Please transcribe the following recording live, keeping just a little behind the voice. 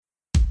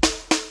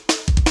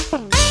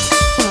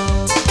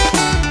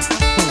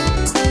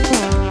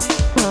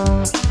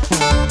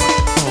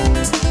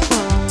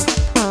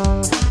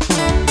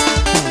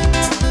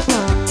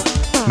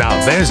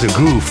there's the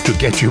groove to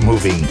get you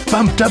moving,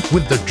 pumped up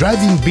with the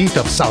driving beat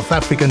of South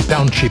African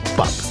township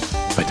pop.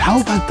 But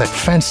how about that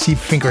fancy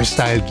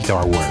fingerstyle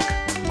guitar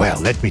work? Well,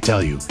 let me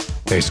tell you,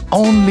 there's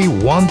only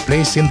one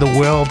place in the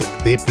world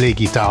they play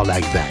guitar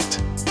like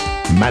that.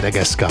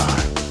 Madagascar.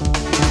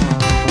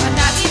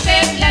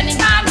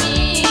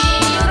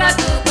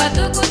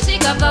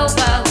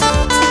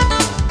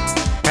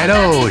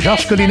 Hello,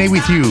 Georges Collinet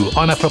with you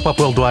on Afropop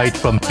Worldwide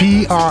from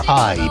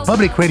PRI,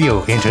 Public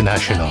Radio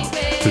International.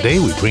 Today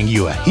we bring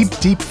you a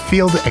hip-deep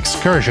field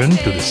excursion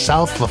to the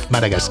south of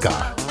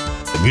Madagascar.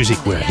 The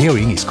music we're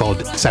hearing is called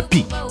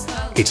Tsapik.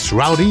 It's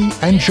rowdy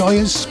and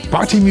joyous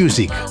party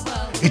music.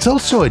 It's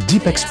also a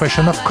deep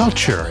expression of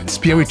culture and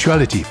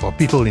spirituality for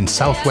people in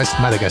southwest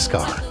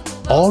Madagascar,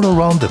 all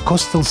around the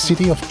coastal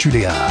city of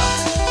Tuléar.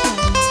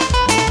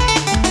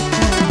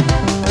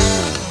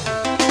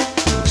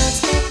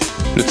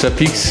 Le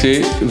Tsapik,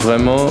 c'est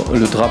vraiment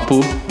le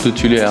drapeau de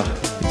Tuléar.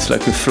 It's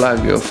like a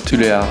flag of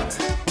Tuléar.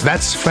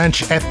 That's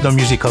French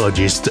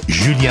ethnomusicologist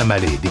Julien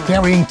Mallet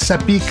declaring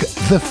Tsapik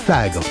the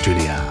flag of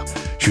Tuléar.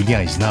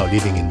 Julien is now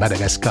living in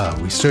Madagascar,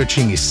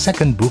 researching his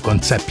second book on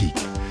Tsapik.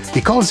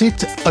 He calls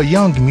it a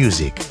young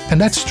music, and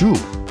that's true.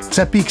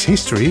 Tsapik's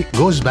history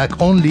goes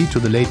back only to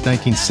the late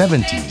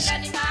 1970s.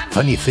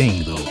 Funny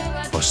thing though,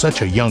 for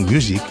such a young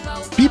music,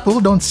 people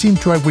don't seem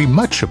to agree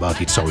much about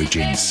its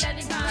origins.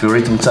 The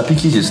rhythm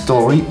Tsapik is a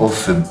story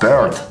of a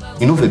bird.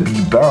 You know the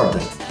big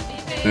bird?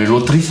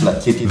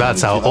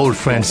 That's our old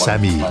friend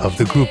Sami of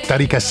the group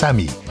Tarika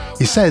Sami.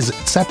 He says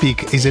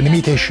Tsapik is an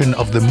imitation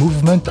of the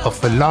movement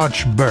of a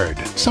large bird,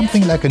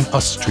 something like an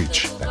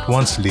ostrich that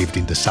once lived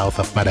in the south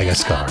of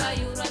Madagascar.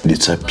 Le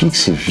Tsapik,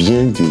 ça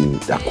vient de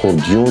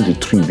l'accordion de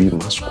tribu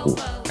Masco.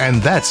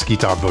 And that's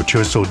guitar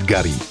virtuoso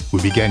Gary,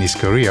 who began his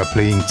career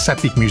playing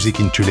Tsapik music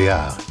in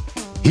Tuléar.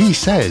 He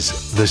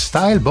says the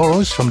style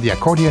borrows from the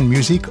accordion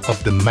music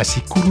of the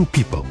Masikuru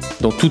people.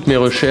 Dans toutes mes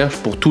recherches,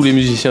 pour tous les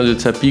musiciens de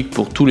Tsapik,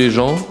 pour tous les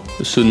gens,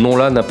 ce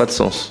nom-là n'a pas de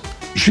sens.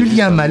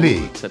 Julien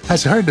Mallet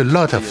has heard a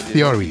lot of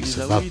theories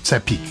about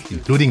Tsapik,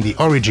 including the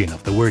origin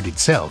of the word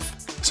itself.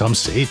 Some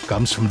say it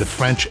comes from the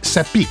French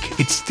sapik.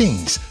 It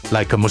stings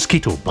like a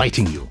mosquito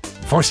biting you,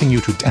 forcing you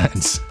to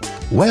dance.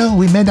 Well,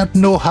 we may not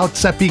know how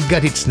Tsapik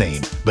got its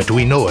name, but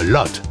we know a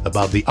lot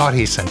about the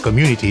artists and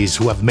communities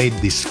who have made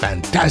this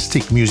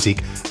fantastic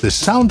music the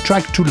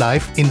soundtrack to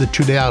life in the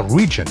Tuléar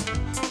region.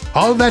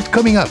 All that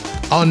coming up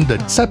on the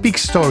Tsapik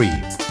story.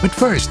 But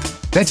first,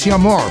 let's hear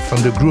more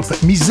from the group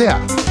Misea.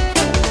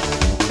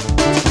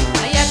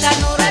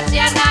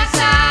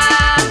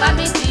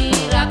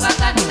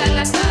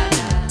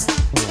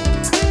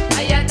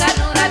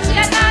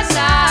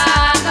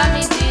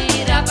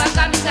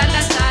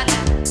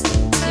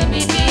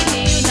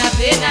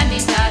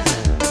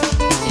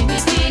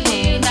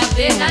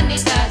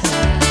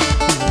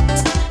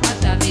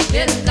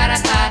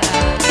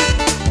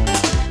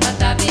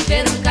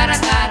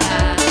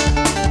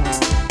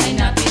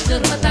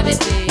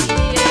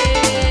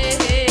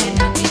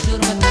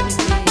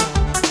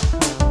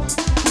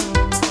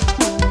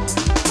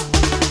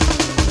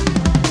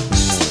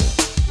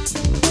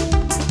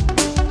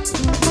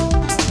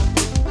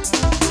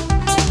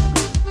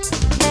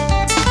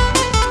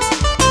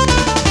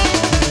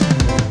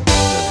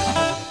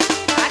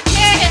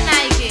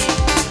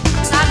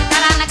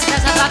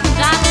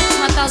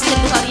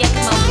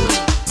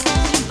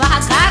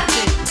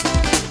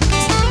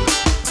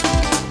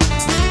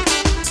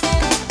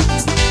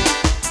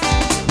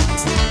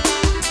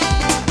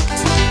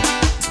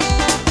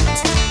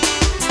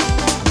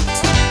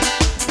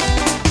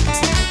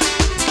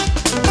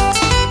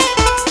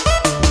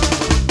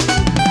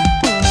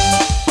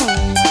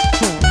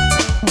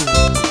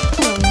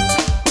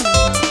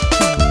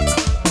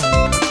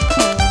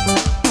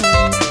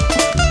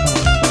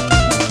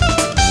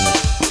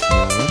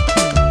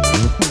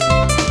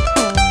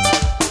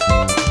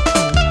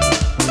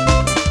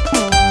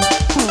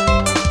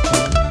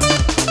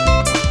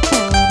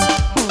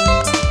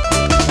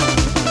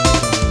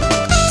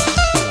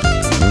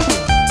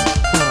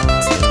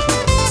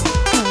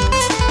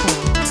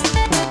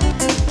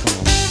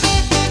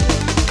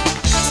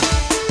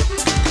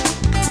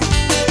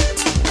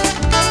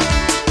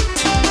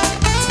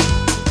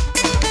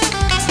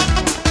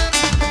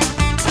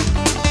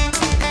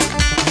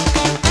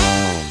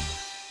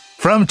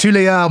 From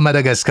Tuléar,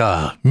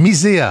 Madagascar,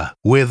 Misea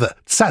with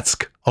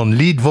Tsatsk on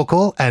lead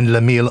vocal and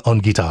Lamille on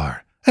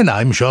guitar. And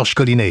I'm Georges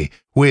Collinet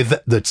with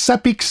the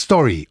Tsapik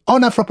story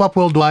on Afropop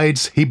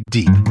Worldwide's Hip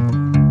Deep.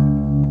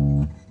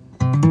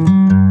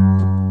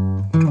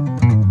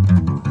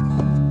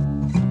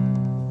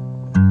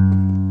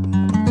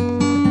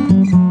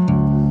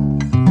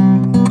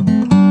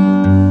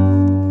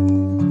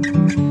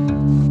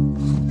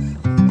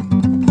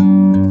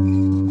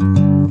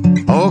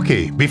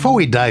 Okay, before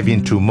we dive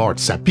into more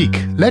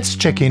Tsapik, let's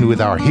check in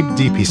with our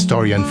hip-deep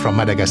historian from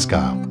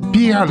Madagascar,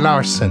 Pierre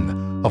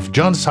Larsen of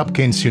Johns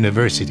Hopkins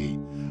University.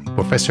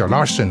 Professor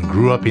Larsen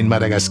grew up in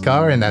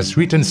Madagascar and has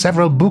written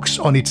several books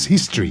on its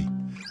history.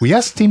 We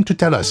asked him to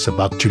tell us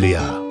about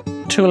Tuléar.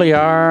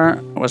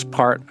 Tulear was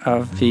part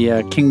of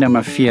the Kingdom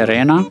of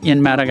Fiorena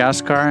in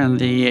Madagascar in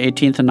the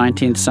 18th and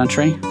 19th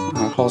century,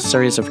 a whole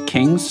series of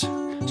kings.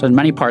 So in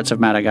many parts of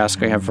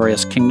Madagascar, you have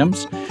various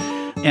kingdoms,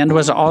 and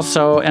was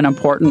also an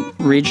important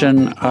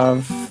region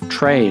of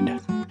trade,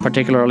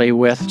 particularly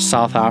with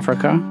South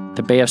Africa.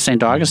 The Bay of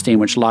St. Augustine,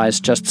 which lies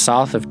just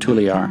south of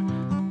Tulear,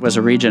 was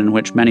a region in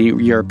which many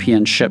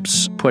European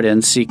ships put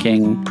in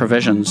seeking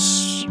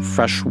provisions,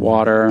 fresh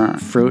water,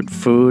 fruit,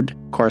 food,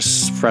 of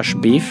course, fresh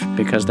beef,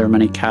 because there are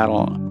many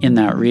cattle in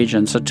that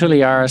region. So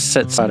Tulear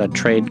sits at a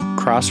trade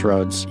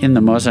crossroads in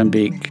the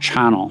Mozambique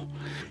Channel.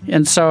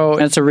 And so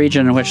it's a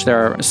region in which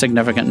there are a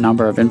significant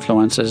number of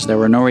influences. There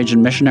were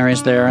Norwegian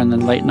missionaries there in the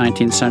late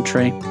 19th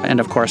century. And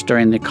of course,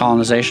 during the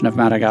colonization of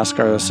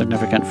Madagascar, a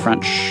significant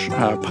French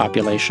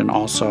population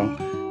also.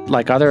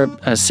 Like other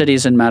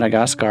cities in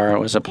Madagascar, it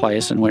was a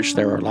place in which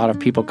there were a lot of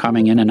people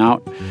coming in and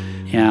out.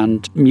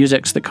 And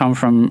musics that come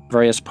from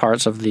various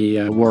parts of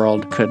the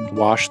world could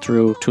wash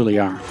through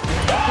Tulear.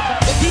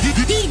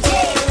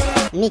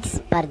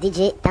 Mix par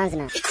DJ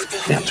Tanzna.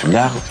 Vers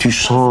Tulear, tu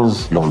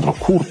changes Londres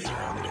courte.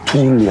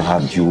 Tous les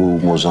radios,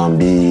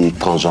 Mozambique,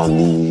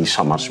 Tanzanie,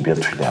 ça marche bien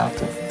Tulear.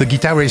 The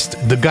guitarist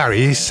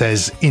Degari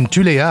says in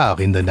Tulear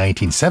in the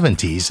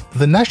 1970s,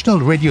 the national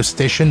radio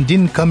station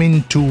didn't come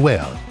in too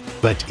well.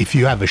 But if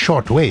you have a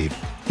short wave,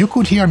 you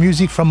could hear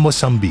music from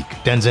Mozambique,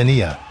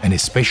 Tanzania, and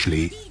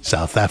especially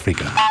South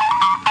Africa.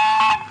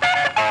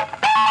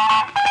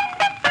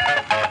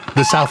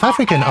 The South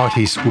African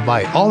artist who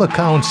by all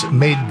accounts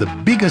made the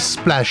biggest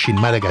splash in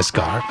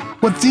Madagascar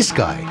was this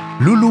guy,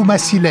 Lulu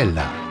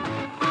Masilela.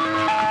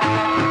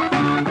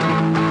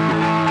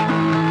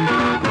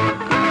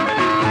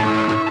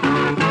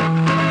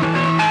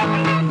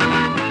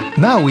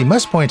 Now, we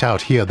must point out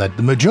here that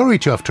the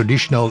majority of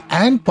traditional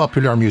and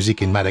popular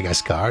music in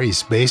Madagascar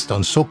is based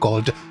on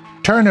so-called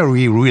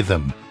ternary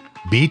rhythm,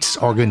 beats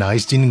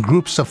organized in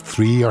groups of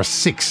 3 or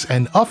 6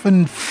 and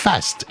often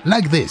fast,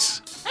 like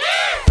this.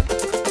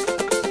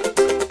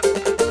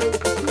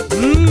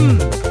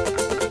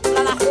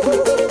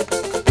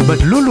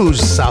 But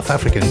Lulu's South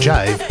African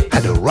jive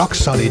had a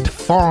rock-solid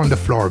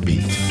 4-on-the-floor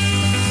beat.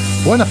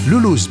 One of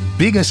Lulu's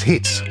biggest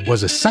hits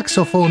was a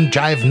saxophone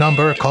jive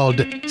number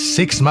called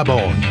Six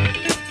Mabone.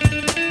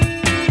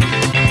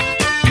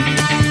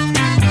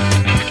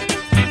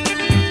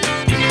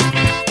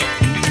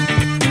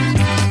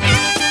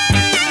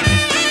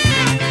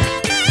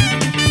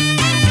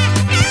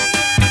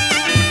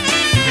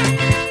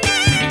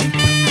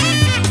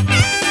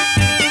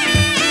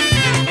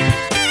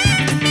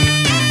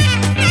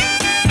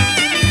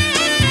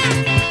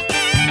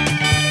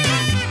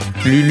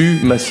 Lulu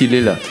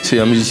Masilela, c'est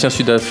un musicien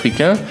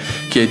sud-africain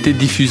qui a été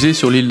diffusé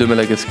sur l'île de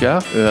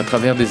Madagascar à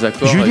travers des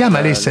accords. Julia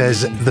Mallet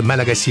says the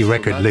Malagasy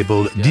record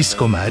label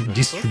Discomad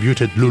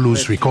distributed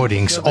Lulu's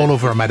recordings all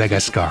over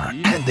Madagascar,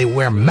 and they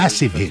were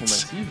massive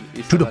hits,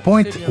 to the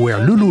point where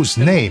Lulu's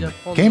name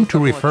came to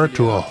refer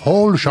to a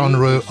whole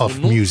genre of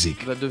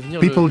music.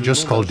 People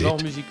just called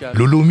it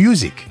Lulu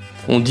music.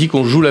 On dit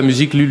qu'on joue la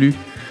musique Lulu.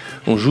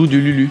 On joue du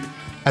Lulu.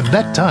 At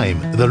that time,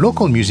 the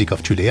local music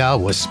of Tulear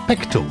was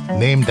Pecto,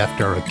 named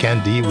after a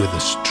candy with a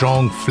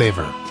strong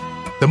flavor.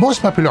 The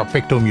most popular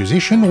Pecto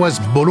musician was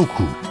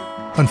Boloku.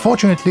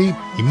 Unfortunately,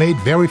 he made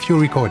very few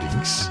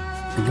recordings.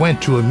 We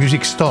went to a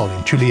music stall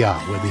in Tulear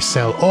where they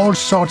sell all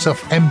sorts of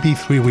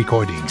MP3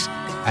 recordings,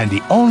 and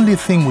the only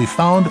thing we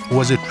found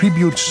was a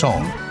tribute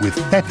song with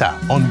Teta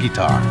on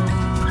guitar.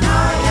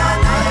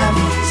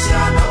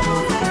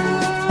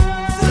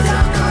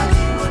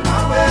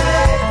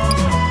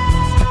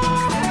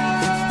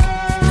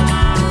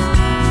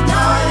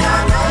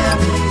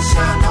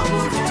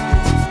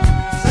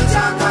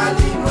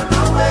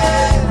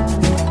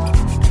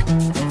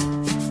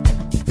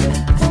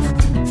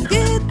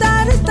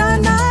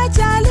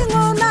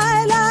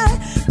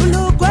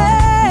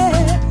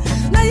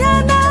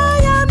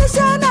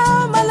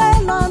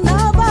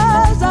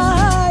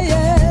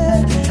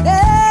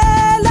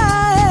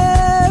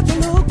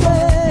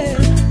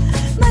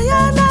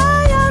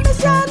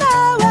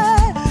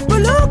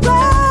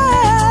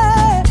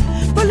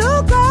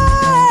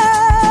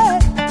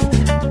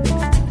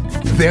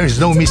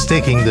 There's no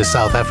mistaking the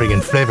South African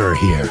flavor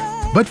here.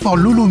 But for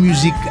Lulu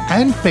music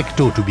and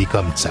Pecto to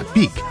become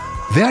Tsapik,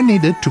 there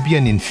needed to be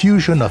an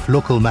infusion of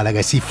local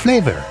Malagasy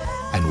flavor.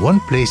 And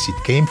one place it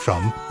came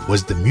from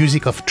was the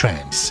music of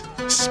trance,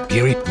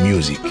 spirit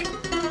music.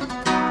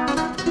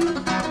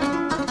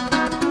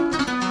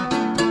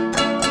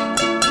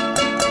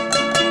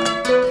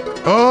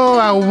 Oh,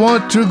 I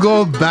want to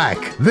go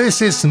back.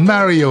 This is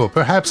Mario,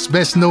 perhaps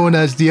best known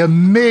as the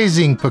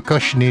amazing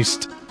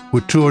percussionist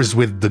who tours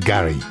with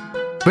Degari.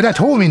 But at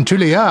home in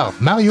Tulear,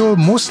 Mario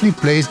mostly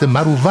plays the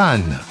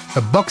maruvan,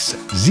 a box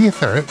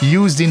zither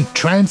used in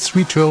trance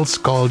rituals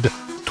called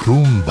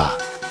trumba.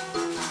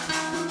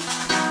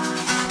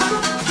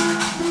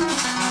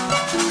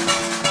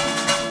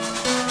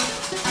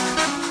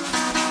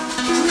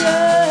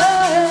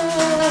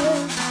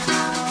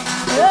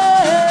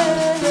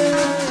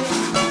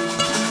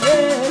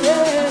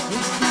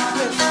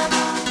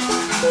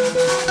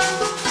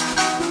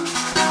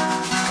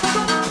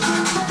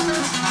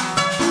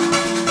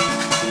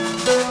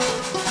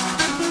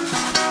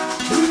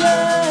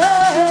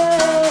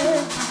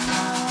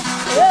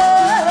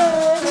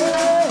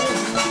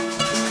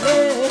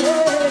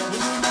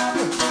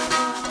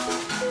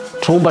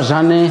 Tromba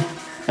zany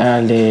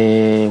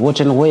le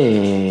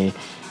ohatrany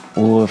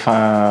hoe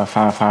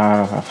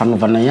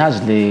fanaovana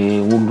azy le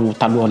olo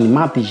talohany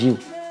maty izy io.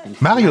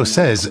 Mario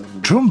says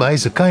Trumba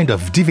is a kind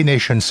of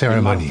divination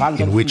ceremony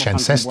in which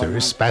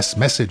ancestors pass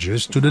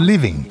messages to the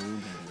living.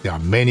 There are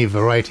many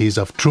varieties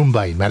of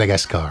Trumba in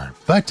Madagascar,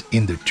 but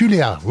in the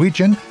Tuléar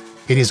region,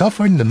 it is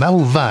often the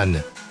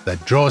Marouvan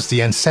that draws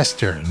the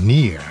ancestor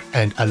near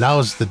and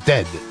allows the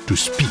dead to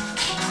speak.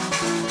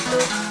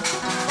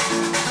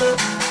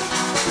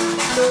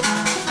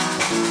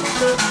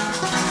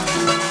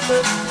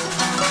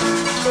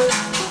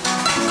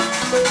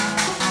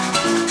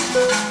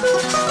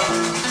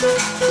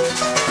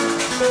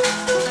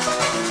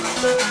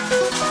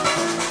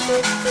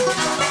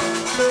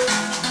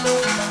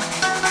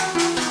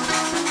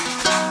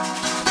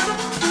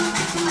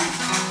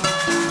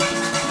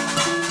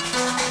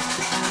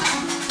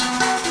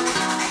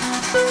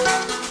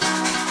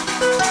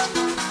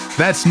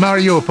 That's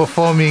Mario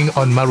performing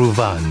on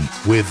Marouvan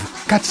with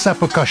Katsa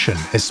percussion,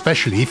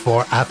 especially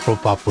for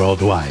Afropop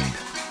worldwide.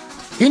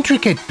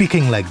 Intricate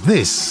picking like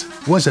this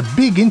was a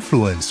big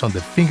influence on the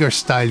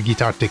fingerstyle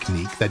guitar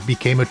technique that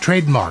became a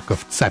trademark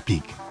of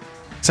Tsapik.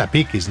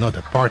 Tsapik is not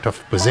a part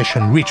of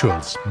possession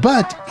rituals,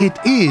 but it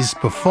is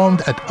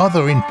performed at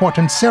other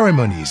important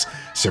ceremonies,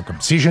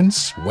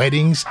 circumcisions,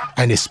 weddings,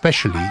 and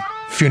especially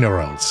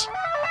funerals.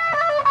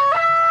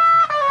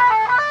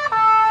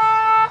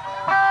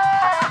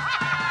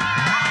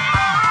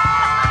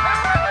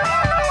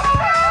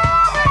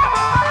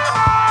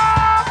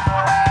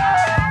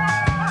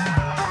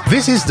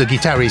 This is the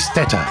guitarist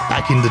Teta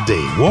back in the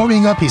day,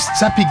 warming up his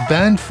Tsapik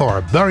band for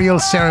a burial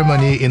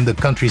ceremony in the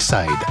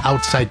countryside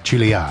outside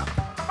Tuléar.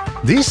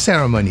 These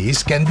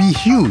ceremonies can be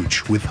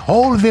huge, with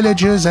whole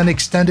villages and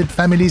extended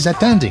families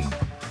attending.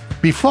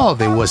 Before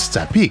there was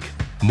Tsapik,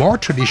 more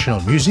traditional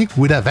music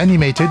would have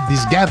animated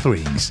these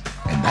gatherings,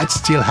 and that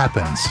still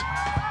happens.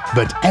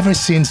 But ever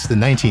since the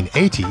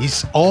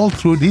 1980s, all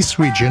through this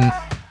region,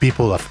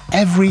 people of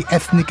every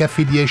ethnic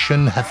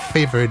affiliation have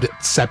favored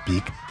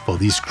Tsapik for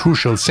these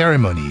crucial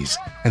ceremonies,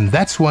 and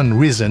that's one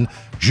reason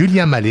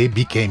Julien Mallet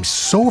became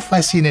so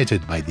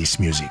fascinated by this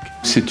music.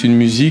 C'est une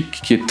musique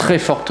qui est très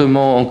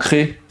fortement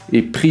ancrée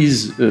et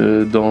prise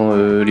dans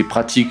les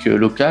pratiques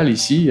locales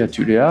ici à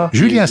Tuléar.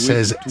 Julien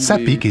says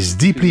Tsapik is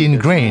deeply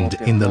ingrained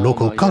in the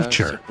local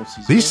culture.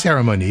 These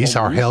ceremonies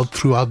are held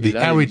throughout the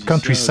arid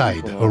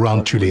countryside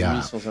around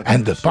Tuléar,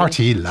 and the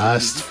party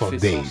lasts for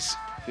days.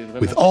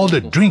 With all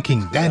the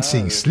drinking,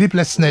 dancing,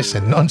 sleeplessness,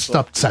 and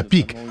non-stop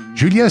Tsapik,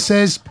 Julia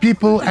says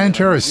people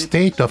enter a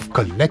state of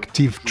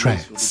collective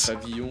trance.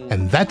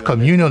 And that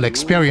communal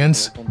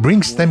experience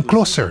brings them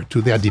closer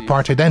to their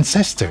departed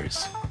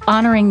ancestors.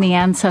 Honoring the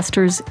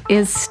ancestors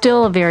is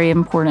still a very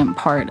important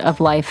part of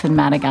life in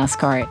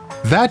Madagascar.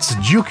 That's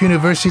Duke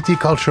University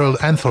cultural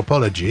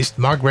anthropologist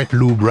Margaret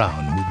Lou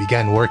Brown, who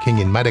began working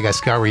in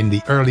Madagascar in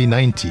the early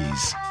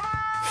 90s.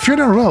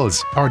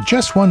 Funerals are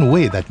just one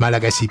way that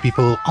Malagasy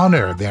people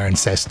honor their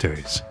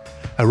ancestors.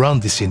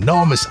 Around this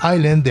enormous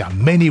island, there are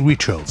many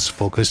rituals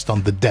focused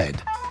on the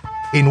dead.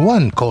 In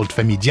one called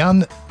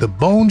Famidian, the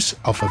bones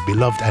of a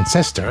beloved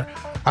ancestor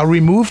are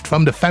removed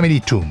from the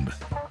family tomb.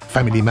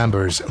 Family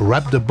members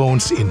wrap the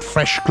bones in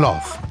fresh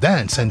cloth,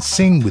 dance and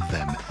sing with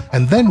them,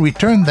 and then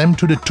return them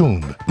to the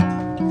tomb.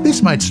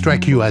 This might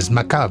strike you as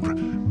macabre,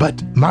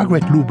 but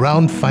Margaret Lou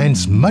Brown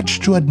finds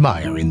much to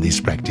admire in these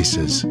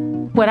practices.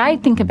 What I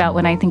think about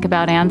when I think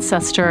about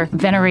ancestor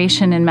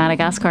veneration in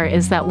Madagascar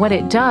is that what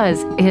it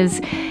does is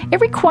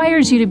it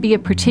requires you to be a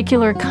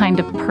particular kind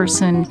of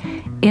person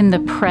in the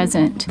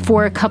present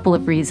for a couple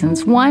of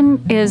reasons.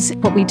 One is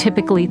what we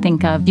typically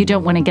think of. You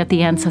don't want to get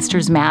the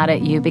ancestors mad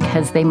at you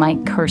because they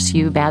might curse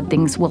you, bad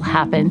things will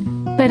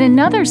happen. But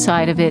another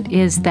side of it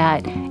is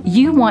that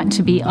you want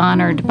to be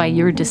honored by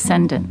your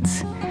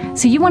descendants.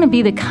 So you want to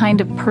be the kind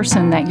of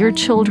person that your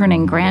children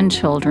and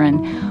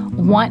grandchildren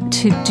want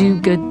to do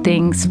good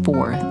things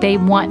for. They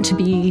want to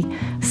be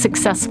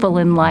successful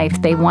in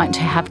life. They want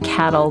to have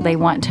cattle. They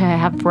want to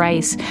have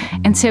rice.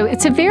 And so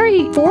it's a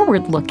very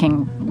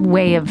forward-looking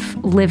way of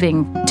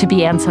living to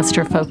be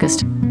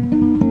ancestor-focused.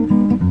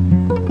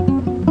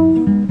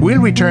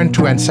 We'll return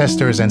to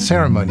ancestors and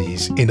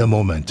ceremonies in a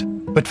moment.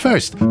 But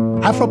first,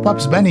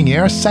 Afropop's Banning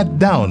Air sat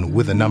down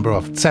with a number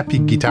of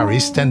Tsapik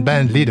guitarists and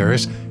band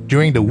leaders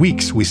during the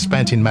weeks we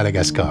spent in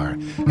Madagascar,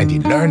 and he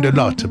learned a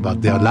lot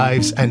about their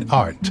lives and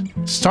art,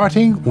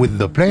 starting with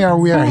the player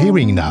we are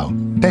hearing now,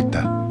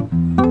 Teta.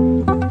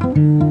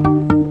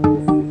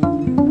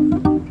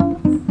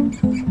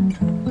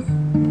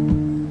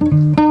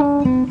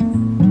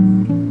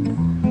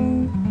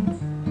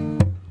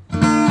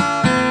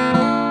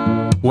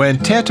 When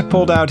Teta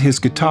pulled out his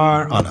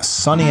guitar on a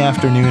sunny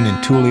afternoon in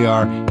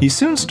Tuléar, he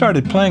soon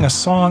started playing a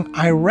song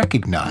I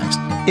recognized.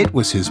 It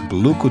was his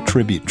Buluku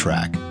tribute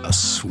track, a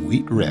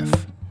sweet riff.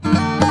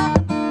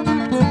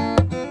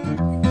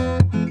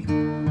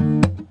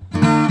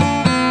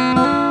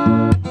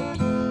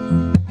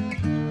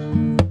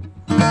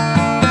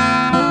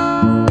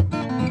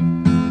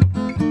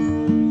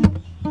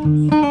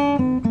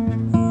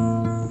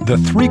 The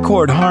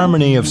three-chord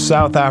harmony of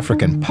South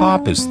African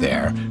pop is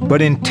there, but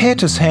in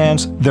Teta's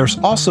hands, there's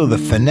also the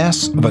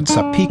finesse of a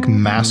Tsapik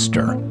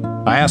master.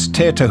 I asked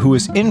Teta who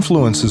his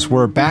influences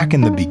were back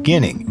in the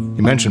beginning.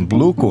 He mentioned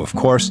Bluku, of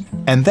course,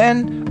 and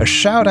then a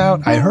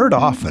shout-out I heard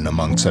often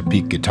among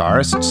Tsapik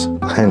guitarists.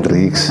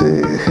 Hendrix,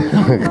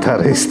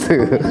 guitarist.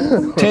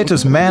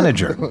 Teta's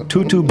manager,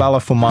 Tutu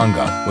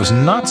Balafumanga, was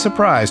not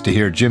surprised to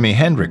hear Jimi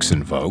Hendrix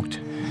invoked.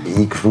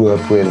 He grew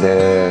up with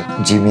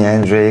Jimi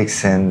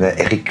Hendrix and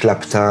Eric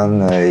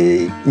Clapton,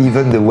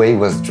 even the way he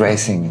was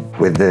dressing,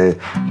 with the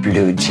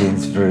blue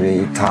jeans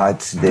very tight,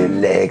 the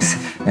legs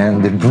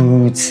and the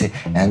boots,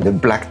 and the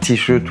black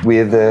t-shirt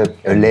with a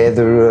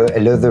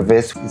leather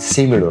vest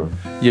similar.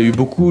 Il y a eu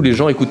beaucoup, les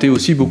gens écoutaient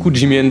aussi beaucoup de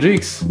Jimi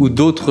Hendrix ou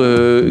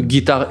d'autres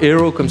guitar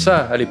hero comme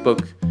ça à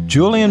l'époque.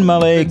 Julian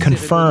Mallet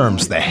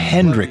confirms the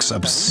Hendrix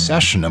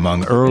obsession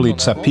among early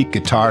Tsapik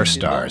guitar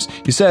stars.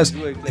 He says,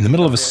 in the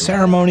middle of a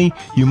ceremony,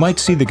 you might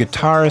see the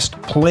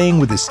guitarist playing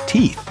with his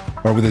teeth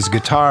or with his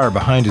guitar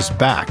behind his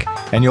back,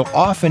 and you'll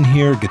often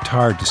hear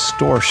guitar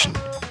distortion.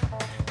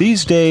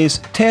 These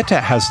days,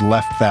 Teta has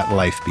left that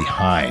life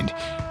behind.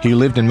 He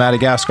lived in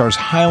Madagascar's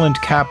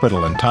highland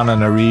capital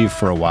Antananarivo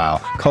for a while,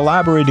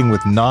 collaborating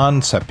with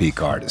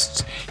non-Tsapik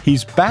artists.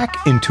 He's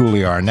back in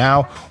Tuliar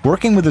now,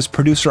 working with his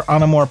producer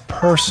on a more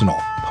personal,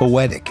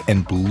 poetic,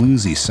 and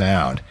bluesy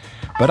sound.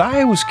 But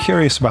I was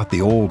curious about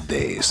the old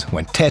days,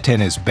 when Teta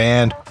and his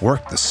band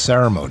worked the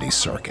ceremony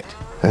circuit.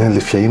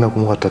 Teta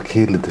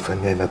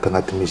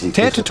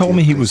told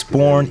me he was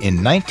born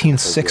in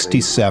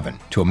 1967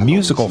 to a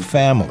musical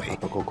family.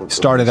 He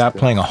started out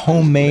playing a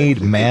homemade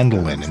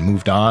mandolin and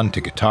moved on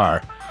to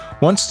guitar.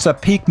 Once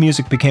Tsapik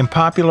music became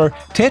popular,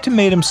 Teta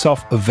made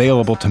himself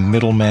available to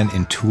middlemen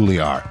in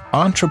Tuliar,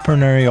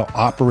 entrepreneurial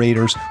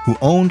operators who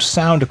owned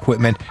sound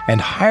equipment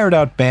and hired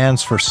out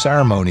bands for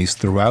ceremonies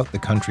throughout the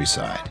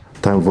countryside.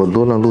 The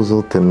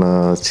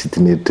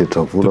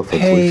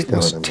pay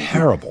was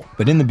terrible,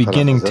 but in the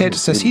beginning, Teta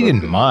says he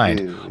didn't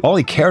mind. All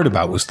he cared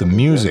about was the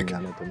music.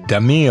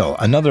 Damil,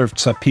 another of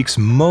Tsapik's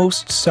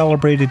most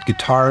celebrated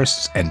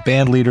guitarists and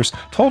band leaders,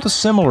 told a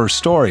similar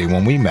story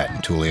when we met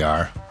in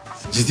Tuliar.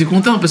 J'étais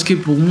content parce que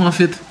pour moi, en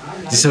fait,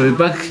 je savais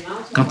pas que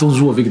quand on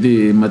joue avec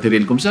des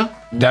matériels comme ça.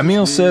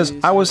 Damil says,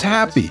 I was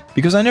happy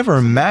because I never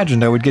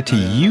imagined I would get to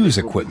use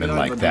equipment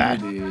like that.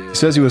 He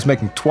says he was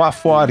making 3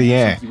 fois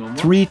rien,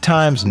 3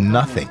 times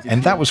nothing,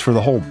 and that was for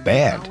the whole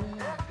band.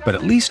 But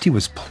at least he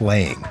was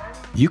playing.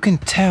 You can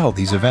tell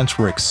these events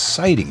were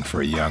exciting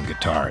for a young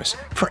guitarist.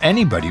 For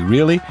anybody,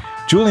 really.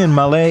 Julian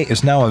Mallet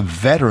is now a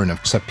veteran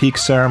of Tsapik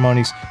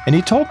ceremonies, and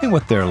he told me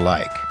what they're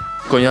like.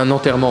 Quand il y a un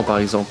enterrement, par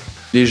exemple,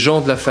 les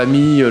gens de la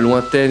famille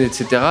lointaine,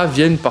 etc.,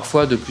 viennent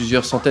parfois de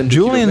plusieurs centaines de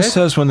Julian kilomètres.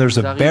 says when there's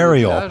a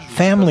burial,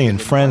 family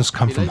and friends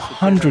come from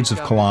hundreds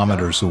of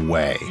kilometers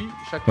away.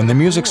 When the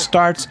music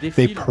starts,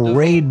 they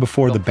parade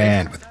before the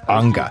band with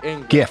anga,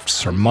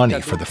 gifts or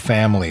money for the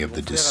family of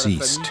the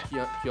deceased.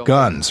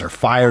 Guns are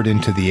fired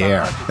into the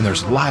air, and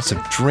there's lots of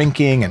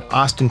drinking and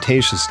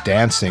ostentatious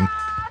dancing.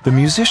 The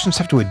musicians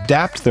have to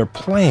adapt their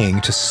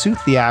playing to suit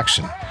the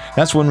action.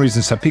 That's one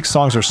reason Tsapik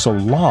songs are so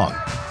long.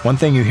 One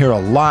thing you hear a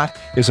lot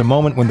is a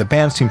moment when the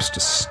band seems to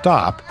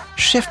stop,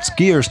 shifts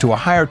gears to a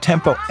higher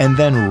tempo, and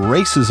then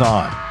races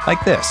on,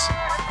 like this.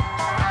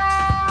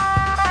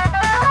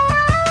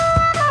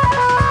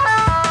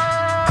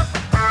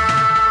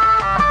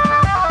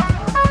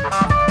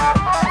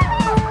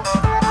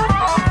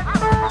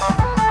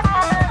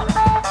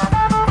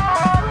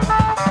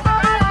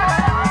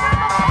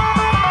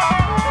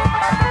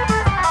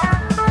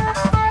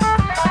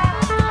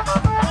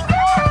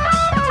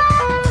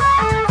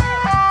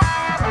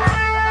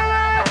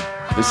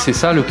 C'est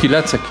ça le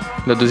Kilatsak,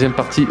 la deuxième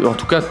partie. En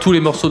tout cas, tous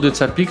les morceaux de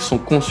Tsapik sont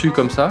conçus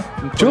comme ça.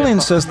 Julian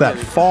says that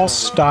false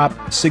stop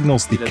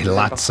signals the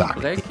Kilatsak,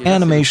 the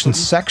animation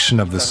section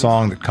of the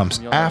song that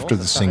comes after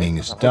the singing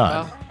is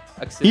done.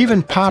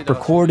 Even pop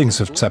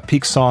recordings of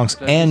Tsapik songs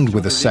end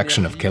with a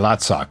section of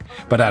Kilatsak,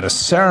 but at a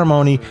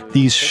ceremony,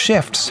 these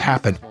shifts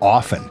happen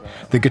often.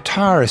 The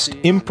guitarist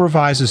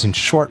improvises in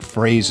short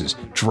phrases,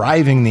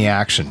 driving the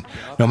action.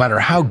 No matter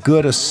how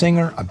good a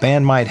singer a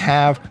band might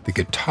have, the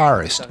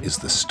guitarist is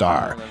the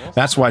star.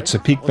 That's why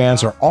Tsapik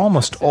bands are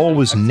almost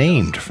always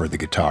named for the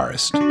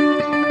guitarist.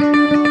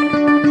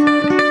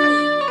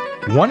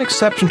 One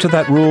exception to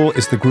that rule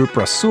is the group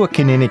Rasua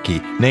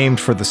Kininiki, named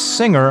for the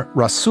singer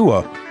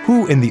Rasua,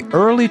 who in the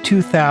early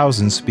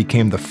 2000s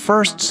became the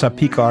first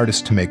Tsapik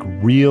artist to make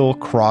real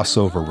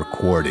crossover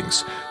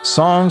recordings,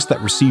 songs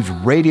that received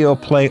radio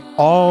play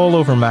all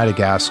over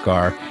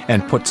Madagascar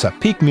and put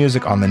Tsapik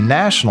music on the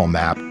national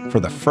map for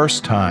the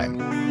first time.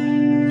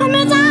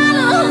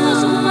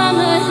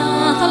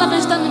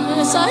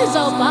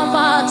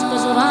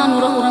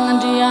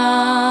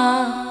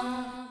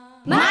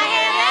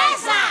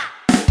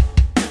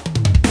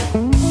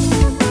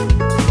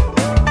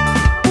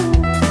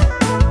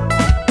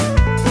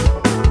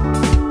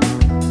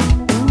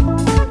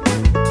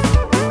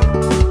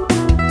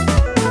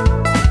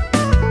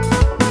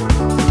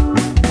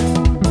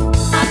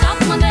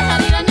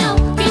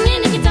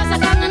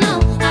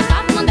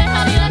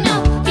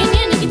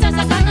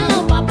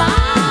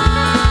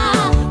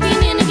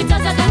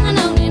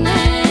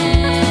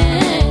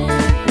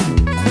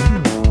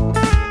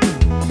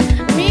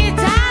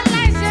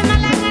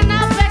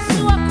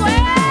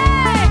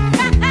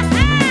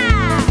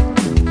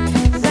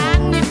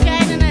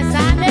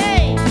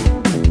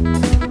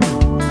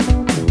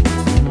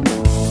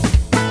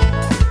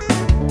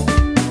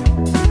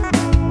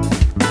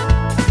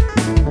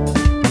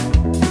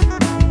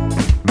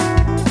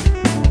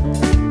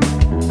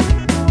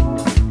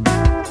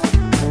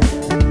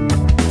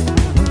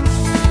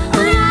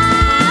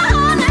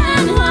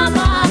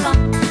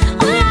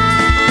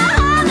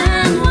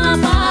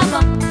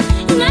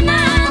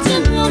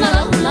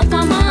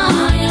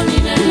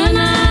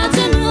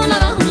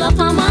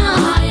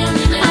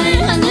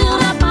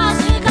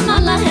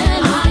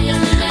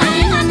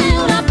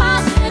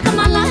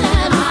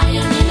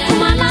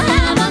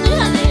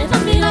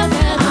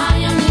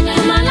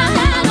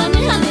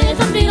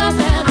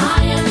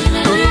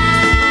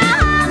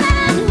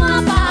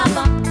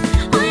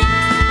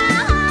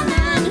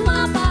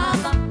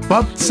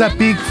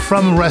 Tsapik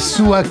from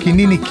Rasua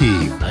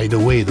Kininiki. By the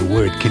way, the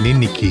word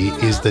Kininiki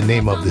is the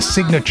name of the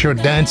signature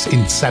dance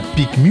in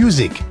Tsapik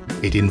music.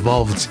 It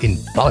involves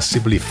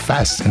impossibly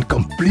fast and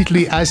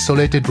completely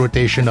isolated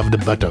rotation of the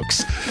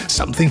buttocks.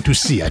 Something to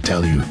see, I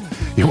tell you.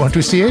 You want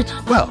to see it?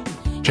 Well,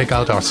 check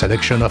out our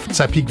selection of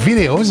Tsapik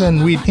videos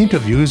and read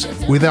interviews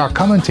with our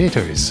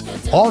commentators,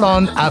 all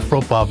on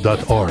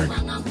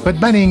afropop.org. But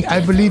Banning,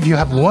 I believe you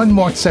have one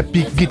more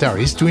Tsapik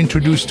guitarist to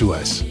introduce to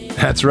us.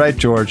 That's right,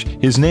 George.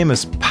 His name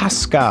is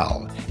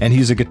Pascal, and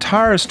he's a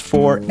guitarist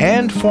for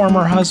and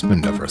former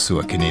husband of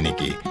Rasua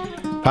Kininiki.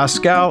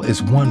 Pascal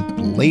is one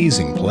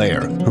blazing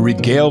player who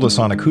regaled us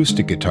on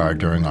acoustic guitar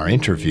during our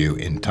interview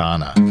in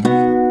Tana.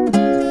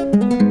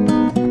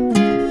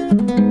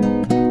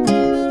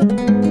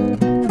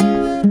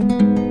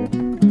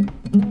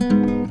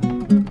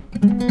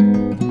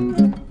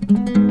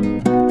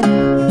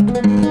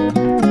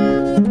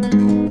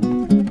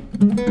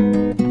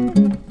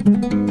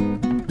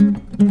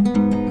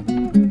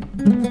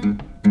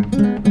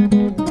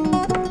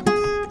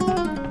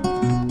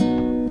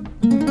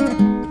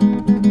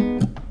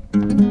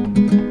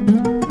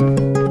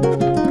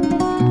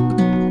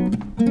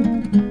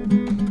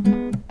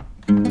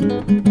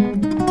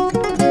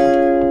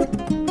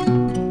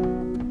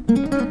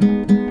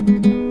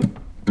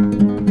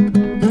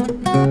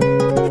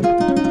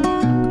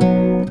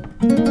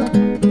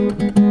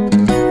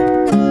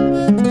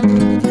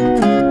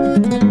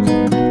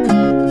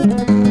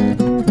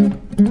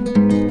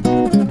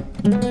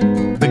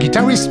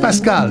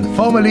 Pascal,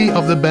 formerly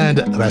of the band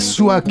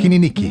Rasua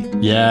Kininiki.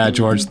 Yeah,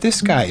 George,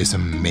 this guy is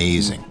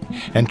amazing.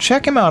 And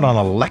check him out on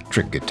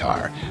electric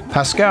guitar.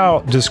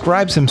 Pascal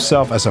describes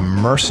himself as a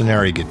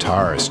mercenary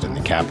guitarist in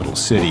the capital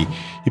city.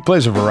 He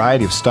plays a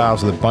variety of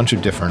styles with a bunch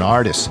of different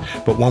artists,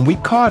 but when we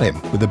caught him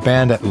with a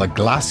band at Le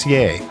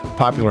Glacier, a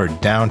popular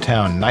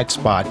downtown night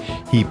spot,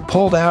 he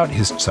pulled out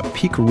his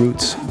Tsapik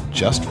roots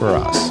just for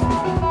us.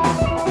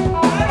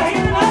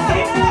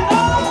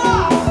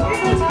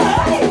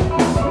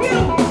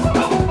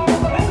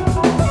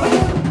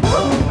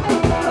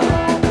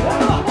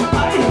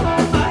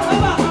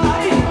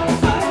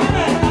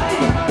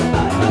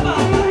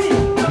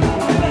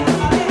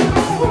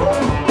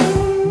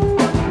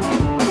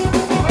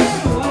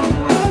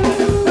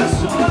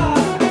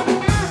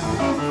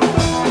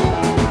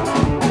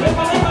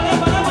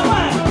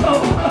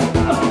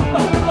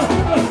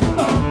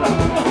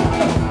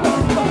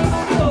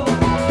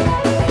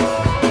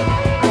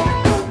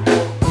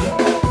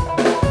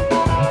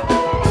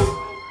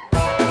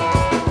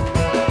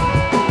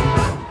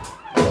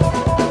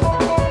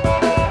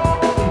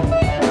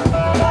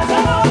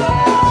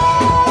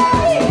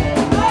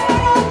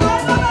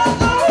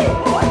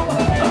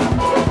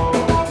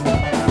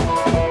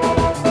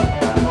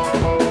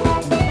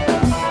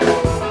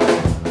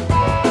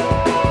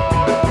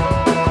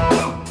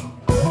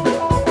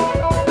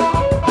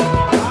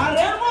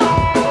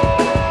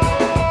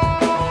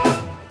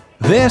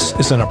 This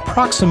is an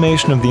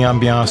approximation of the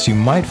ambiance you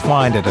might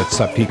find at a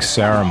Tsapik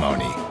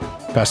ceremony.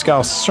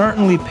 Pascal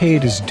certainly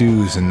paid his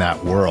dues in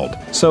that world.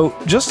 So,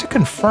 just to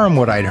confirm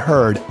what I'd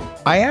heard,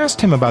 I asked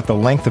him about the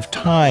length of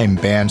time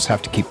bands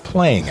have to keep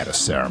playing at a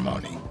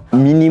ceremony.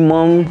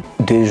 Minimum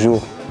 2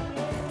 jours.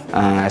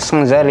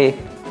 Sans arrêt.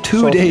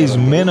 2 days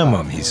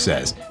minimum, he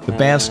says. The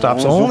band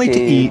stops only to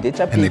eat,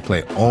 and they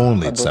play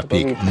only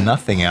Tsapik,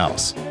 nothing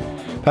else.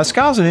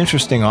 Pascal's an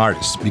interesting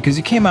artist because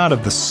he came out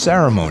of the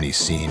ceremony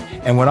scene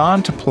and went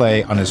on to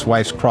play on his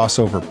wife's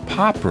crossover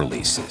pop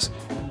releases.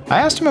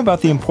 I asked him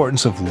about the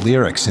importance of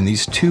lyrics in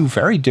these two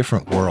very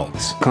different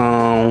worlds.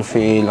 Quand on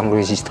fait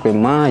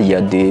l'enregistrement, il y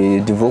a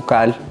des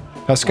vocales.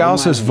 Pascal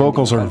says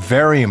vocals are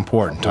very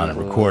important on a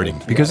recording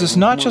because it's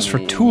not just for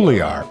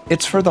Tuliar,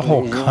 it's for the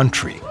whole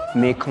country.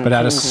 But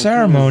at a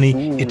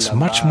ceremony, it's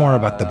much more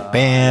about the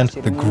band,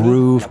 the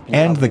groove,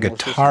 and the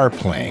guitar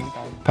playing.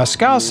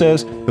 Pascal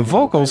says the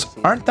vocals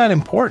aren't that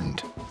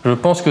important. Je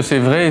pense que c'est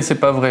vrai et c'est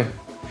pas vrai.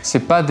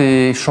 C'est pas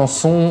des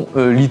chansons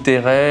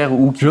littéraires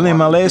ou Julien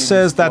Mallet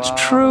says that's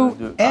true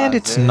and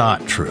it's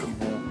not true.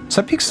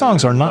 Tsapik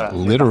songs are not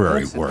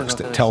literary works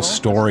that tell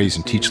stories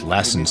and teach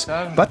lessons,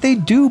 but they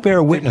do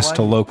bear witness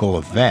to local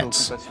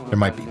events. There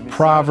might be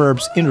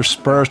proverbs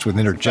interspersed with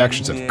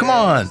interjections of, "Come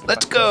on,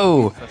 let's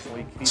go!"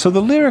 So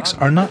the lyrics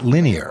are not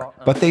linear,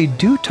 but they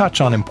do touch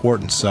on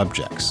important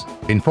subjects.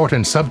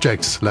 Important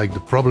subjects like the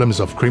problems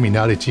of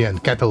criminality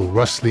and cattle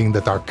rustling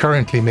that are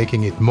currently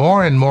making it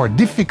more and more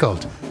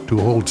difficult to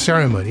hold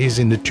ceremonies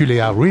in the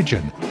Tuléar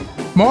region.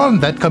 More on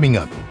that coming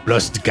up.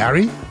 Plus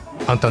Gary,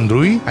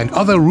 Entendrui, and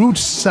other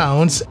roots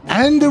sounds,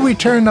 and the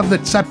return of the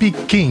Tsapik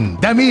king,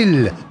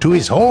 Damil, to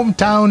his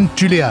hometown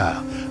Tuléar.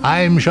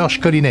 I'm Georges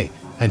Collinet,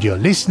 and you're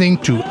listening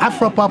to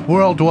Afropop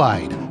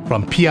Worldwide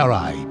from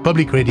PRI,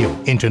 Public Radio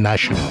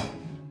International.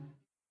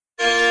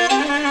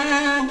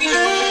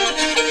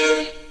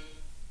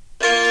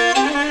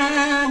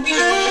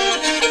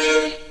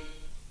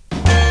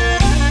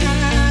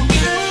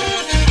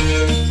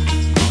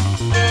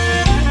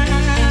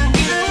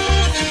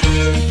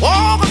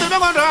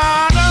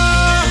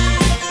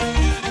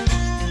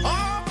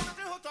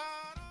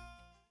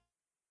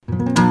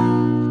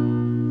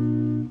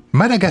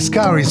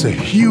 Madagascar is a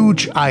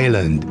huge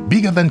island,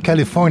 bigger than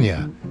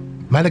California.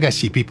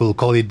 Malagasy people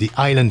call it the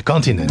island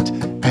continent,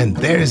 and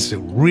there's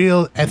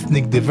real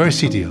ethnic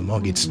diversity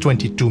among its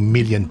 22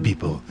 million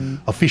people.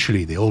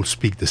 Officially, they all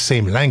speak the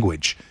same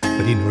language,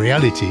 but in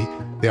reality,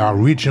 there are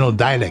regional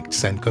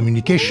dialects, and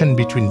communication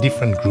between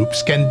different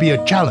groups can be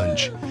a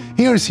challenge.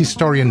 Here's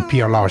historian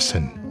Pierre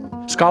Larsen.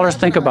 Scholars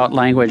think about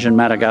language in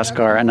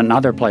Madagascar and in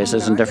other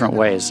places in different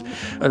ways.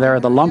 There are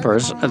the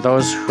lumpers,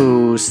 those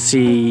who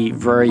see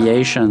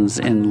variations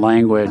in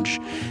language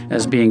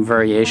as being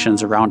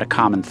variations around a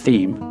common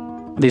theme.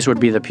 These would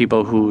be the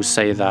people who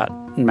say that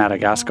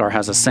Madagascar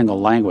has a single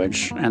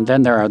language. And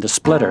then there are the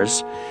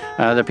splitters,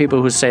 the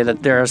people who say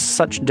that there are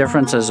such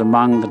differences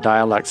among the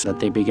dialects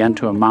that they begin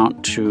to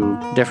amount to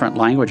different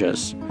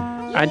languages.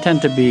 I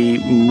tend to be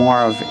more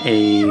of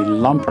a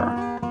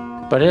lumper.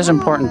 But it is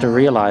important to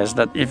realize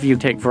that if you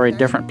take very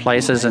different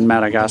places in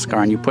Madagascar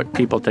and you put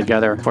people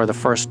together for the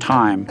first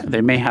time,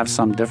 they may have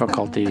some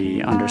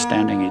difficulty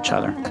understanding each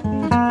other.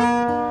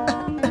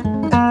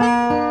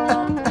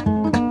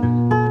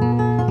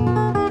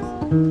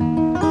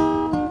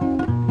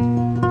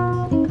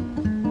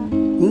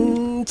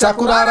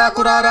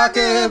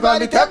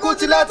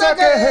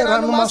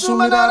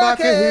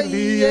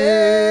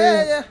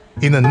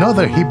 In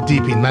another Hip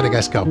Deep in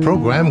Madagascar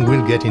program,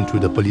 we'll get into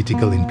the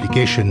political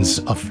implications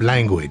of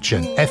language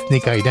and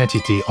ethnic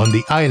identity on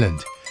the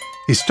island.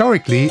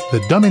 Historically,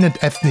 the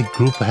dominant ethnic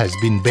group has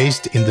been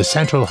based in the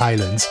Central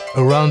Highlands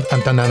around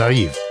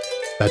Antananarivo.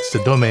 That's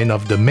the domain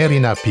of the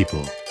Merina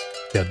people.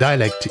 Their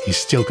dialect is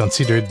still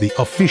considered the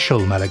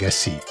official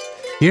Malagasy.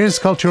 Here's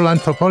cultural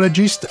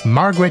anthropologist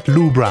Margaret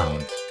Lou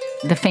Brown.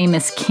 The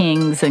famous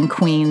kings and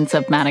queens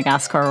of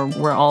Madagascar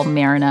were all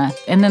Merina.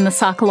 And then the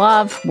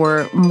Sakalav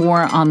were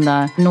more on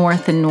the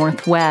north and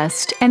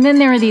northwest. And then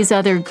there are these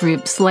other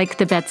groups like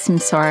the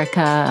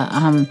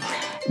Betsimsaraka,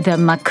 the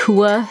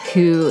Makua,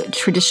 who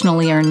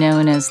traditionally are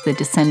known as the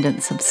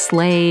descendants of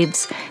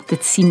slaves, the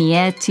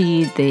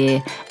Tsimieti,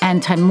 the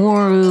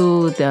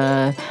Antaimuru,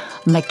 the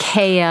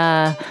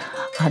Makea,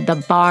 the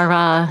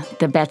Bara,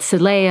 the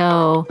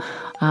Betsileo,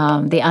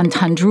 the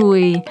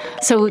Antandrui.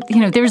 So,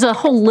 there's a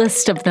whole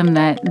list of them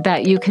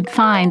that you could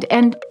find.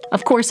 And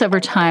of course,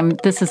 over time,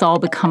 this has all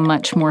become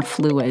much more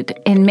fluid.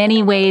 In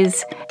many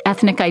ways,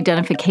 ethnic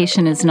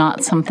identification is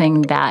not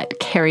something that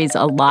carries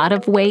a lot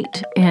of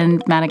weight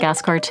in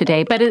Madagascar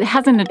today, but it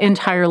hasn't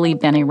entirely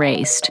been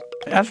erased.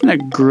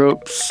 Ethnic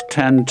groups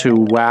tend to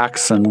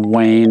wax and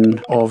wane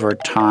over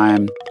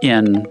time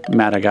in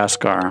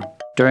Madagascar.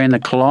 During the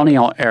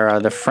colonial era,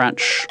 the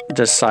French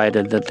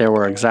decided that there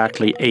were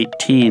exactly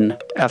 18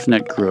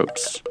 ethnic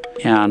groups.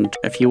 And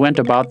if you went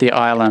about the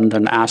island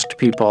and asked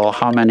people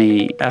how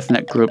many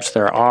ethnic groups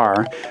there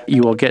are,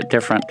 you will get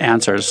different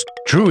answers.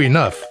 True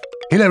enough.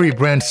 Hilary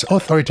Brandt's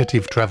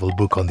authoritative travel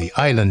book on the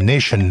island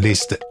nation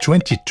lists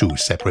 22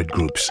 separate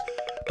groups.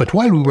 But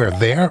while we were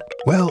there,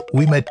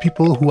 we met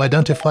people who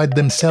identified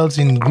themselves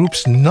in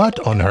groups not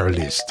on her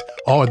list,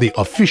 or the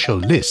official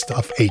list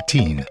of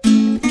 18.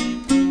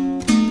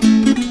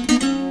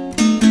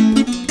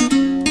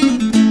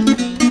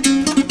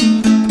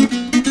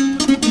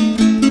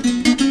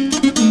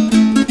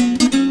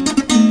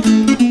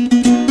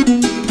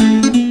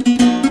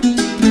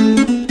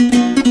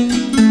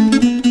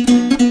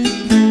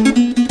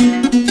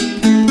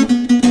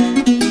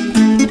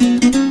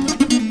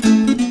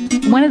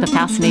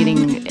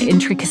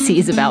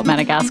 Intricacies about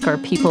Madagascar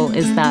people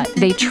is that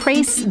they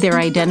trace their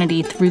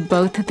identity through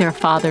both their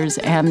father's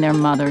and their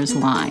mother's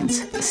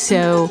lines.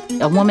 So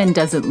a woman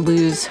doesn't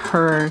lose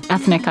her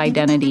ethnic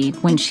identity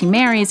when she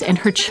marries, and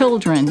her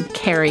children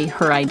carry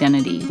her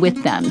identity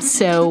with them.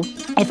 So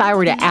if I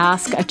were to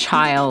ask a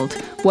child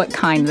what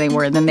kind they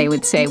were, then they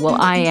would say, well,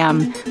 I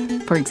am,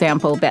 for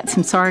example,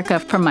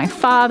 Betsimsaraka from my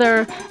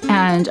father,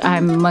 and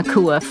I'm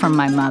Makua from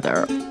my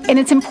mother. And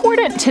it's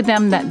important to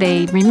them that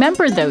they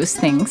remember those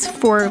things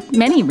for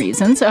many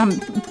reasons.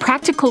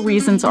 Practical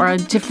reasons are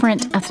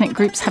different ethnic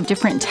groups have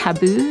different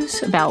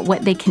taboos about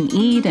what they can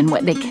eat and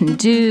what they can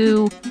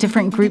do.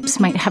 Different groups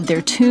might have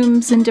their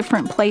tombs in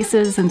different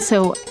places. And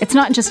so it's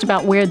not just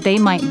about where they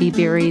might be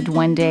buried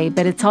one day,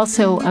 but it's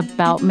also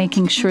about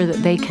making sure that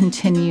they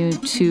continue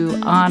to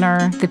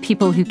honor the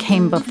people who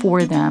came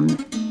before them.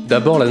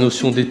 D'abord, la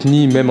notion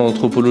d'ethnie, même en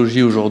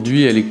anthropologie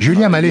aujourd'hui, elle est...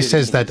 Julia Mallet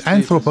says that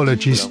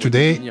anthropologists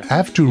today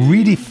have to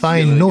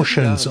redefine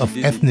notions of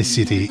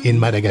ethnicity in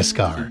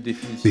Madagascar.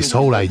 This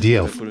whole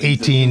idea of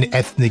 18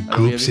 ethnic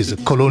groups is a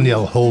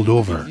colonial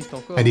holdover,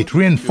 and it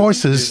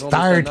reinforces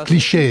tired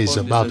clichés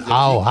about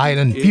how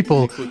highland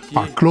people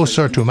are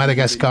closer to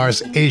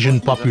Madagascar's Asian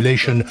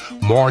population,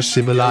 more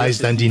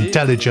civilized and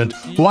intelligent,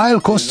 while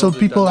coastal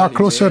people are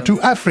closer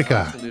to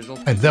Africa,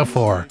 and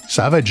therefore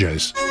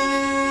savages.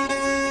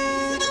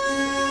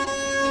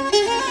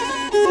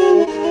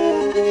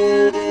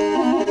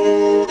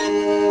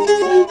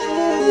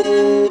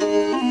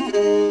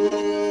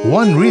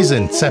 One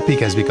reason Tsapik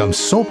has become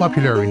so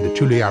popular in the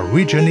Tuléar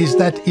region is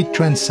that it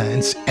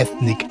transcends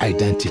ethnic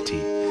identity.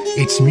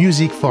 It's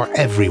music for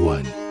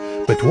everyone.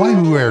 But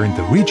while we were in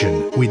the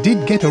region, we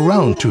did get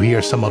around to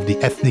hear some of the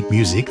ethnic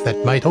music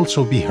that might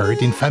also be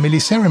heard in family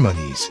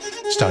ceremonies,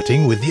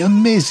 starting with the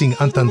amazing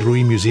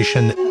Antandroy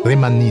musician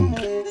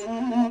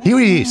Remanindre. Here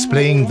he is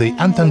playing the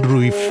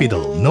Antandroy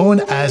fiddle,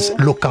 known as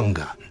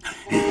lokanga.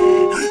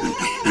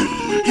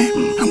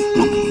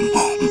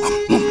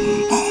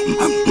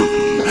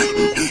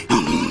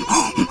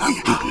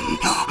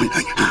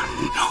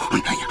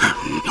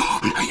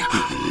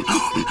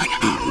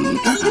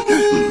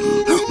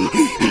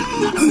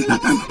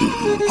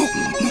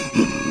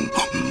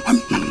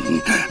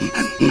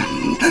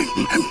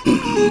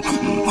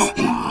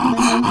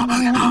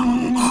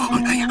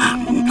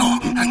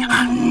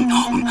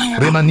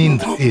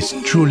 Remanindre is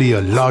truly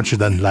a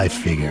larger-than-life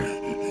figure.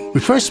 We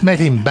first met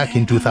him back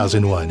in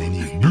 2001 and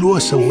he blew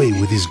us away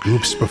with his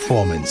group's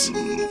performance.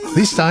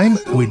 This time,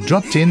 we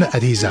dropped in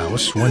at his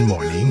house one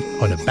morning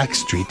on a back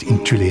street in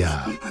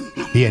Tuléar.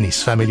 He and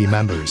his family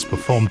members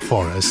performed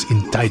for us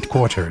in tight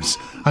quarters,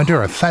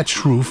 under a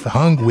thatched roof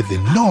hung with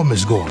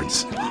enormous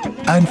gourds.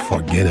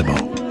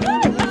 Unforgettable.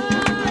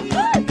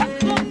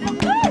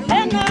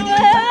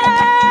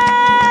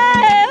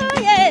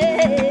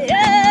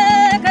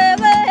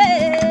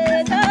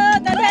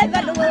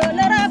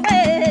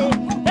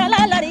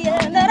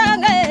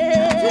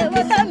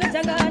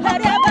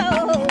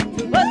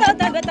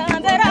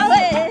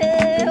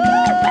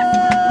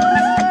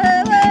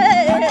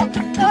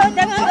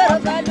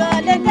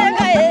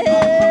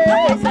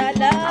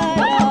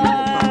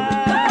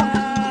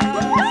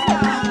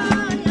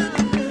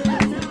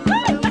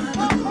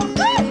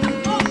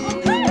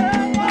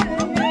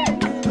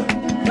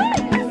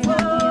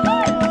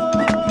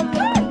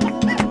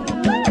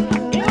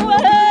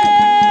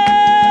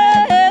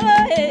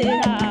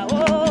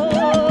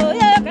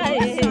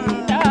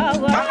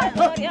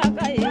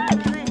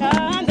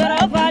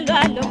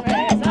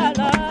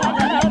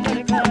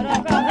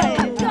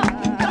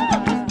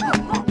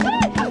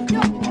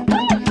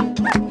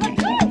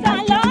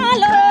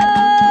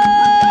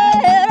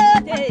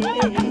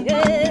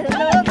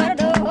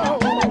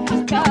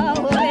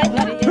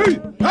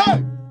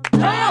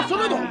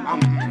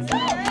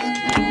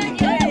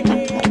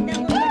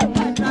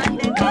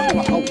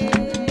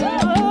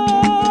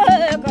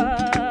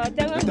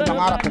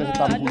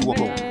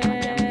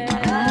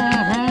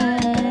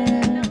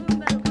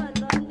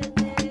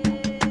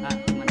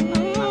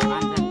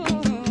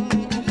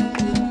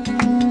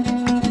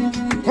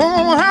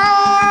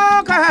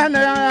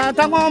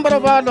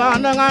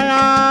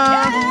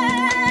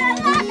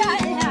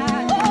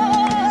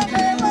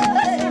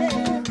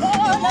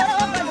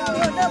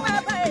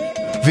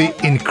 The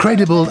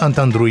incredible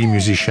Antandroy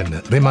musician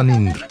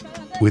Remanindre,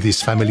 with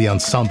his family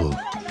ensemble.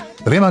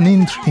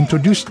 Remanindre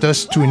introduced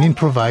us to an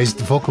improvised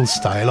vocal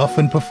style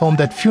often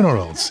performed at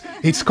funerals.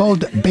 It's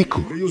called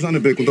beku.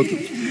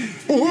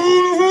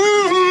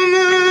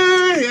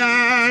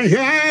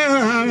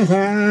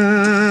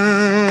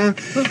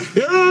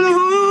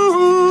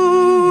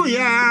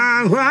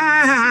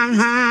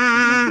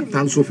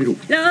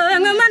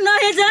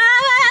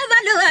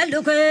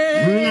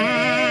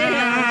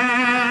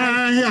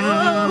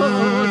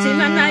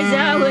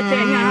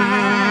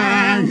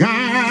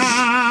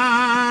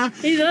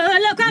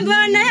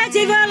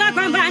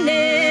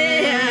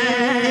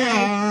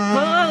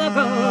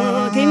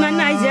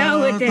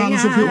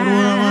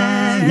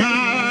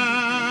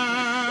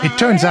 It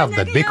turns out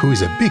that beku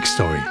is a big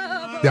story.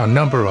 There are a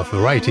number of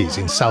varieties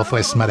in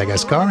southwest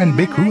Madagascar, and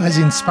beku has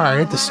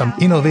inspired some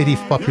innovative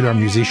popular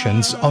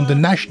musicians on the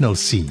national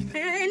scene.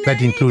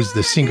 That includes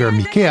the singer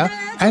Mikea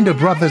and the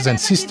brothers and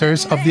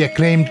sisters of the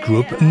acclaimed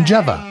group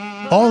Njava.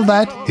 All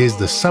that is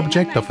the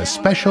subject of a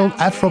special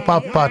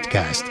Afropop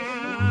podcast,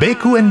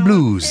 Beku and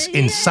Blues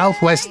in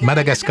southwest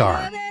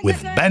Madagascar,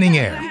 with Banning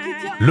Air.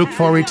 Look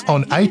for it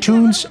on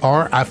iTunes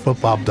or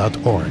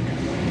afropop.org.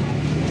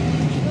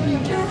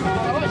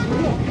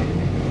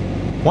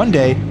 One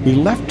day, we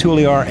left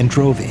Tuléar and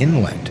drove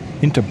inland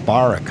into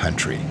Bara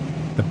country.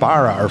 The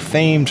Bara are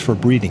famed for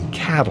breeding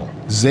cattle,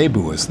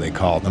 zebu as they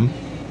call them.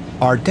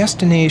 Our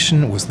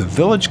destination was the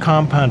village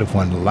compound of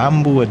one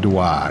Lambu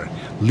Edouard,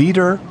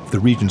 leader of the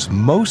region's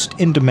most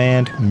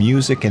in-demand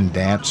music and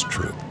dance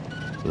troupe.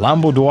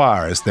 Lambu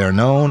Edouard, as they're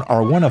known,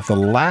 are one of the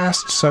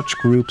last such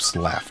groups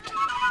left.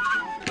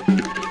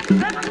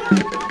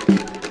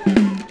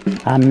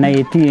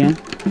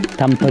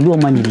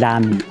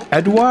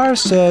 Edouard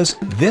says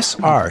this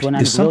art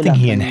is something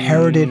he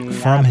inherited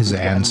from his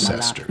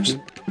ancestors.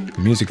 The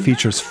music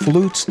features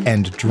flutes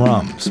and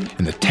drums,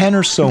 and the 10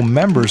 or so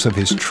members of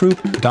his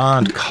troupe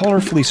donned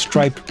colorfully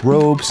striped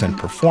robes and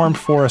performed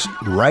for us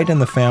right in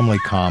the family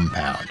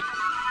compound.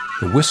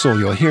 The whistle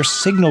you'll hear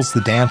signals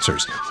the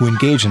dancers, who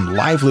engage in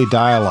lively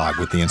dialogue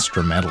with the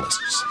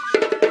instrumentalists.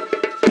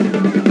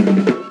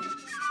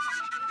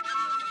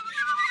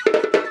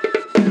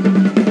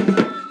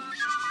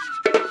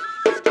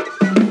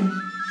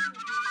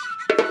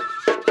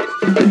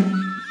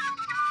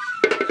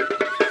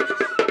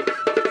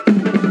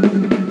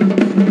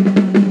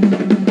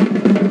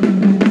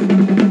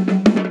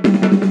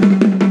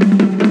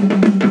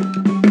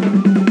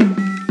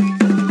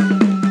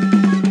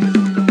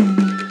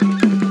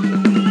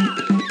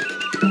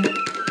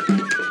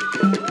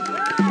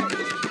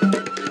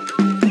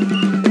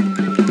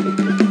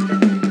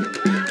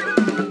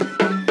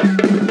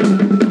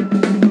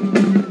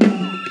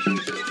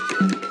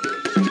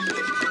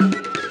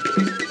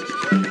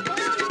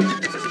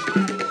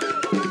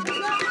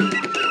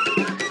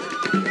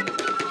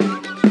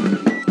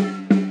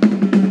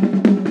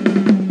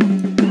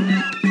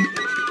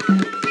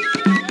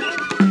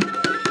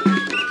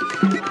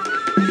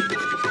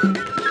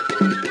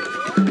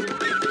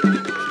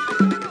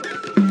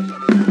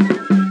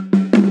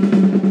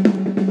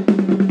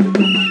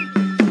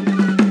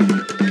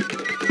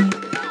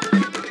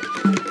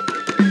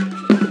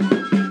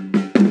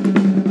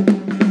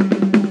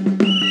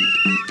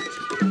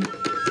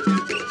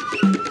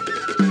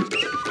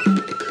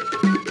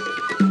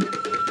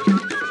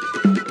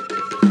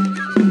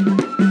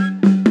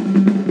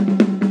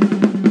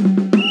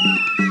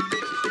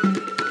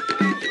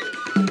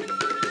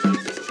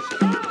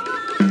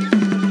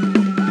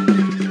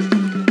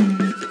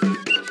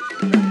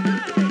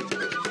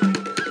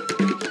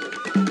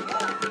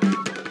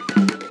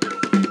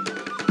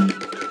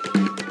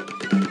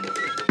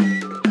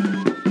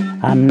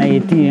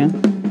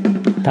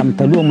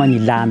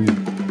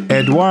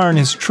 Edouard and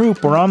his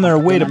troupe were on their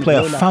way to play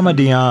a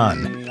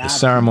famadian, the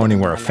ceremony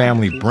where a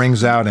family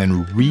brings out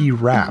and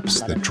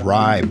re-wraps the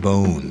dry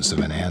bones of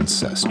an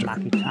ancestor.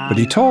 But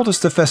he told us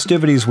the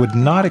festivities would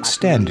not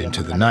extend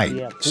into the night.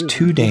 It's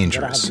too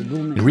dangerous.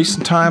 In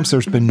recent times,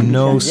 there's been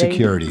no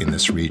security in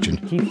this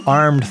region.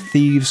 Armed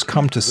thieves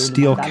come to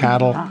steal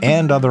cattle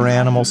and other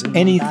animals,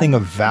 anything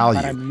of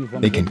value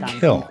they can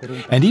kill.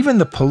 And even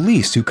the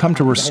police who come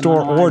to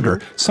restore order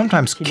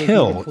sometimes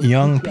kill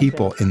young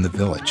people in the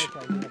village.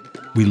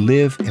 We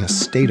live in a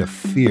state of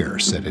fear,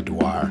 said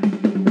Edouard.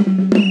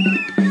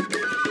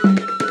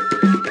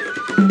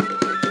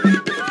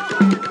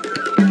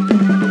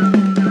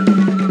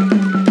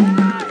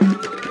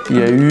 Il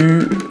y a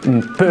eu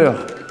une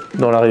peur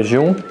dans la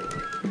région,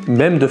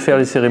 même de faire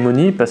les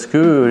cérémonies, parce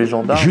que les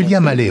gendarmes... Julia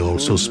Mallet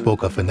also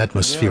spoke of an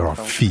atmosphere of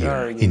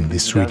fear in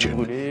this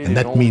region, and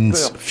that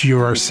means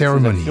fewer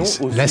ceremonies,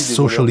 less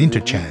social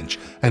interchange,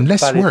 and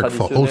less work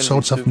for all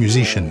sorts of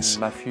musicians.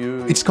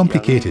 It's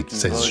complicated,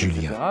 says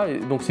Julia.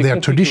 There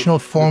are traditional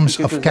forms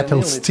of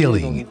cattle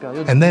stealing,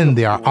 and then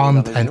there are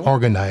armed and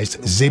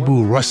organized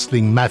zebu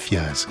rustling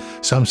mafias,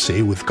 some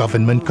say with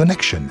government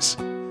connections.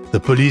 The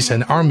police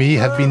and army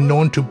have been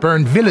known to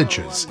burn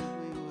villages.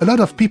 A lot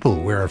of people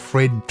were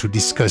afraid to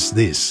discuss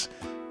this,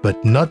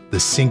 but not the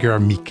singer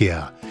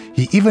Mikea.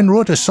 He even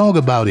wrote a song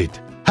about it,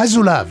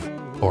 Hazulav,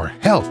 or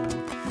Help.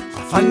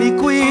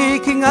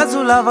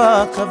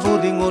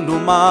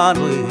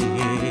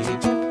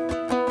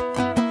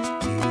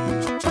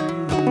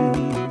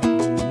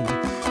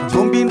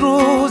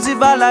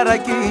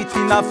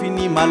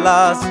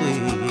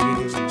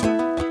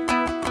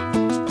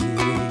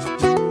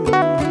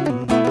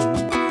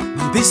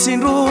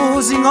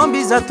 Bisinruzi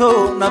ngombi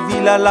zato na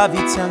vila la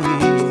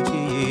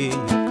vitsangi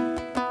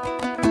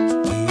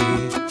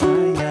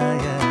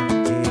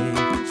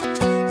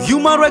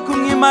Yumare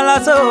kungi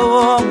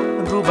malazo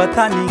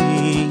rubatani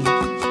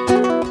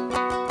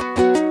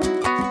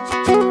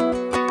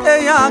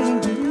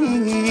Eyang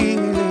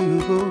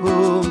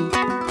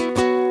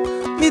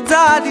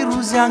Midadi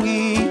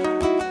ruzangi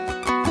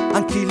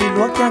Ankili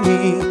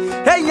lwakangi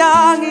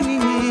Eyang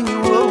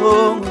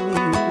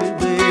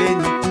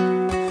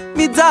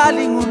ni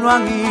Darling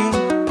unwangi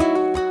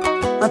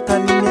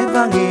atani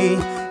nevangi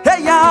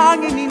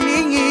heyangi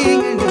niningi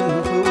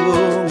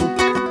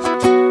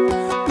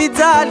mi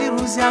darling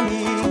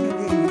ruziangi.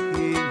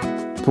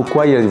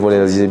 Pourquoi il volait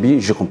des zébus?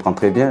 Je comprends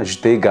très bien.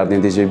 J'étais gardien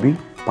des zébus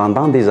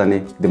pendant des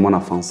années de mon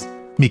enfance.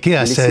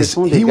 Mikea says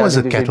he was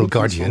a cattle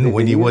guardian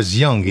when he was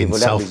young in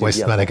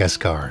southwest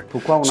Madagascar.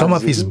 Some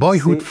of his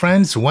boyhood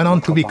friends went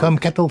on to become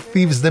cattle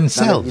thieves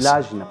themselves.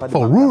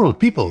 For rural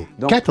people,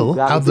 cattle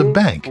are the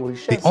bank,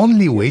 the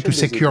only way to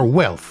secure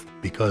wealth,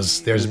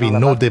 because there's been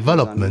no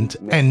development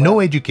and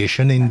no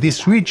education in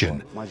this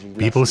region.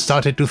 People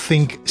started to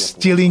think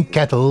stealing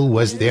cattle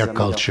was their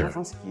culture.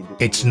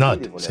 It's not,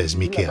 says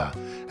Mikea.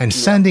 And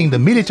sending the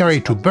military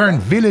to burn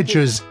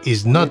villages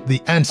is not the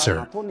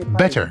answer.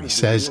 Better, he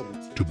says,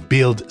 to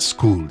build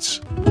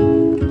schools.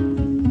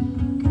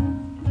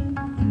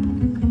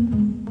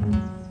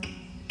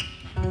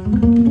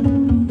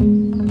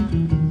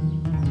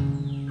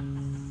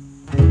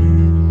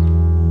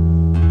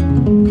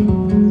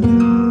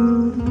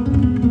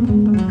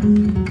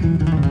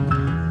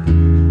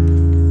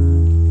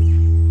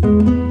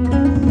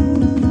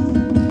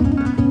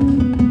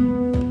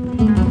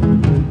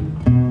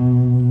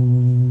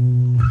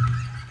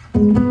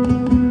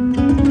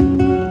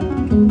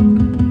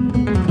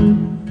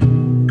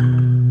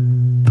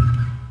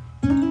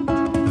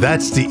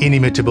 That's the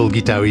inimitable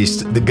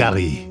guitarist, the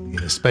Gari,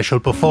 in a special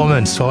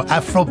performance for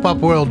Afropop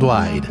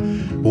Worldwide.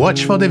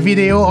 Watch for the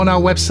video on our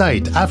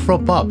website,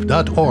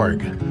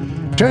 afropop.org.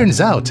 Turns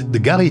out, the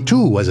Gari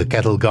too was a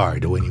cattle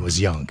guard when he was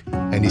young,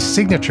 and his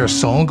signature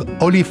song,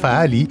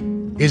 Olifa Ali,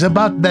 is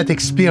about that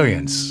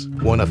experience,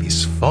 one of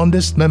his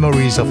fondest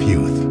memories of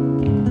youth.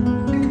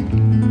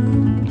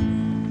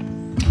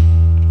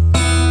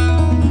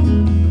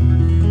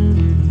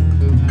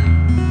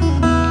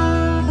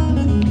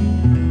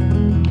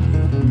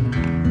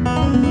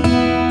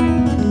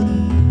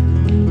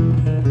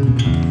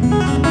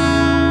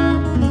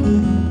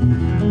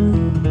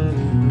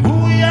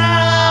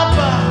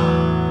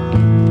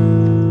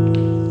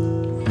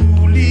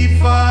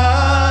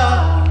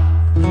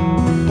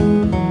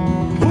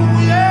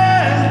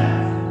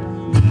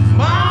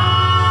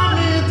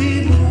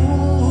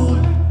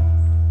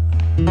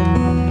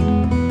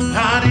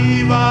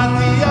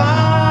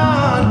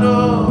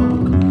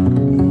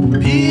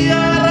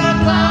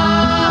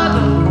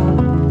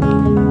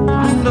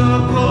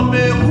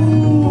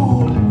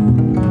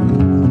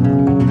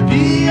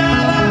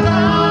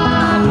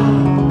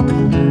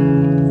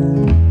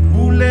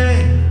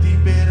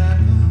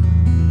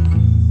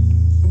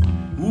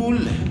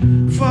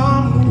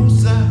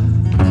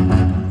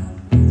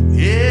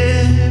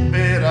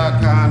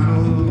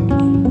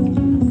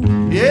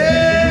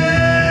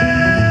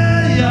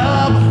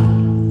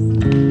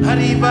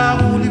 Arriba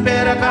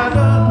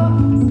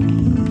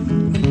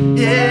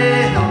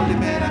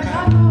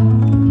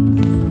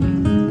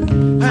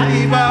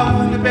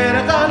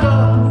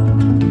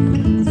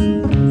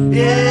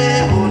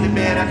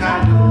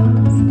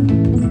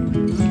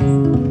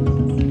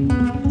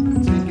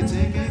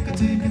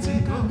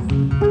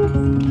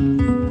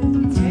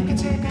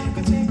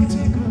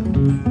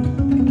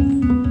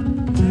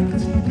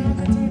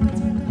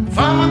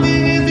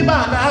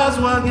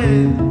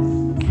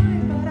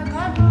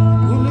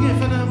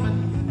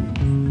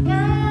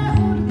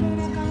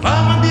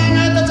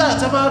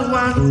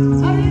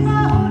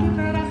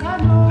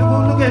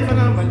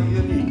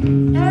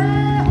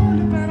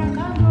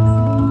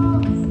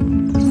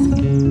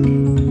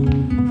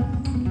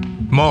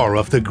More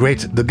of the great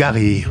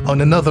Degari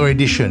on another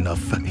edition of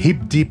Hip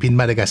Deep in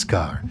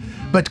Madagascar.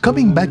 But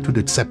coming back to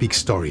the Tsapik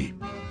story,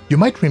 you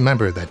might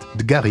remember that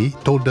Degari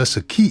told us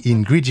a key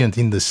ingredient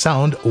in the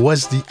sound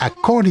was the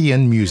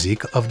accordion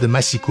music of the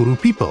Masikuru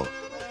people.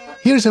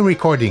 Here's a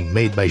recording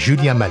made by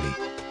Julia Malé.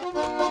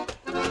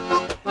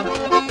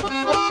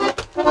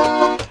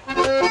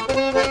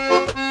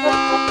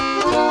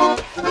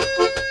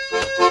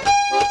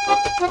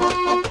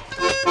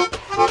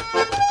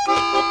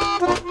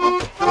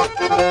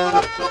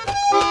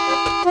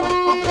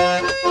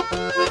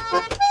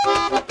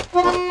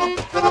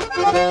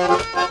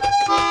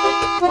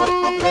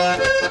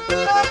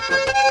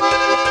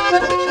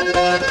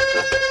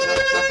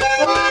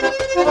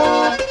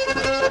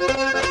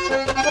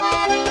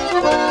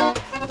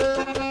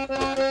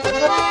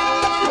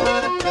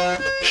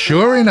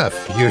 Sure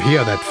enough, you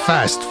hear that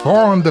fast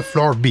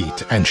 4-on-the-floor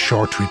beat and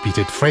short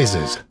repeated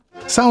phrases.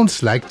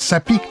 Sounds like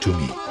Tsapik to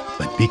me,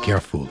 but be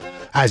careful.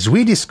 As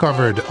we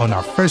discovered on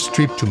our first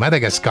trip to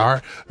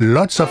Madagascar,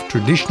 lots of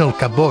traditional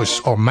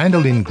kabos or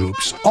mandolin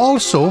groups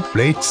also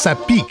played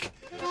Tsapik.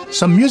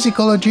 Some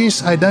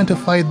musicologists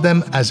identified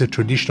them as a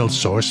traditional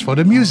source for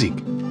the music.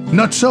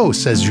 Not so,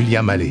 says Julia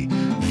Malé.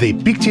 They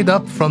picked it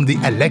up from the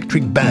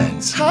electric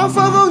bands.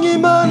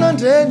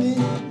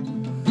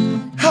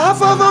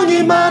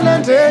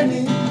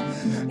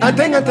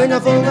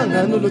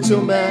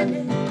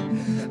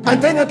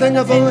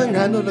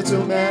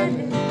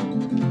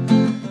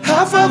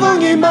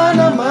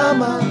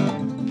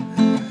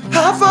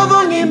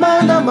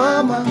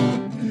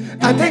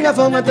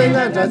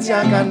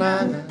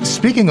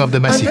 Speaking of the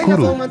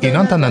Masikuru, in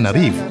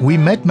Antananarive, we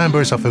met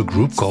members of a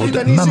group called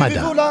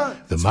Mamada.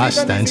 The Ma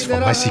stands for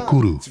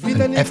Masikuru,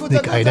 an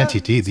ethnic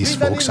identity these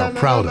folks are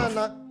proud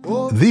of.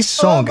 This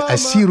song,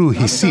 Asiru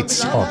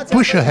Hisits, or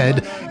Push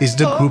Ahead, is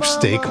the group's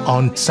take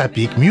on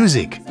Tsapik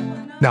music.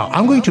 Now,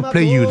 I'm going to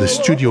play you the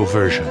studio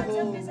version.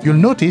 You'll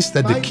notice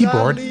that the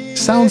keyboard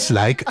sounds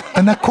like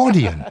an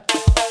accordion.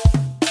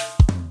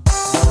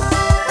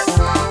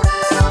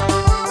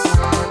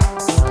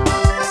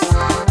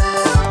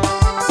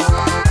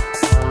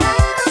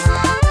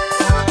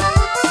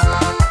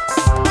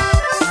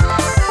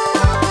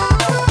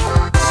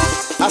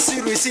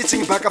 Asiru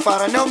sitting back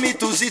afara no me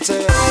to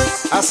zite.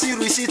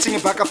 Asiru sitting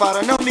back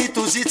afara no me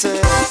to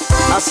zite.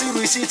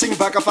 Asiru sitting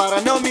back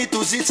afara no me to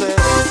zite.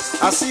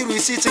 Asiru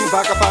sitting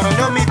back afara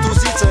no me to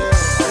zite.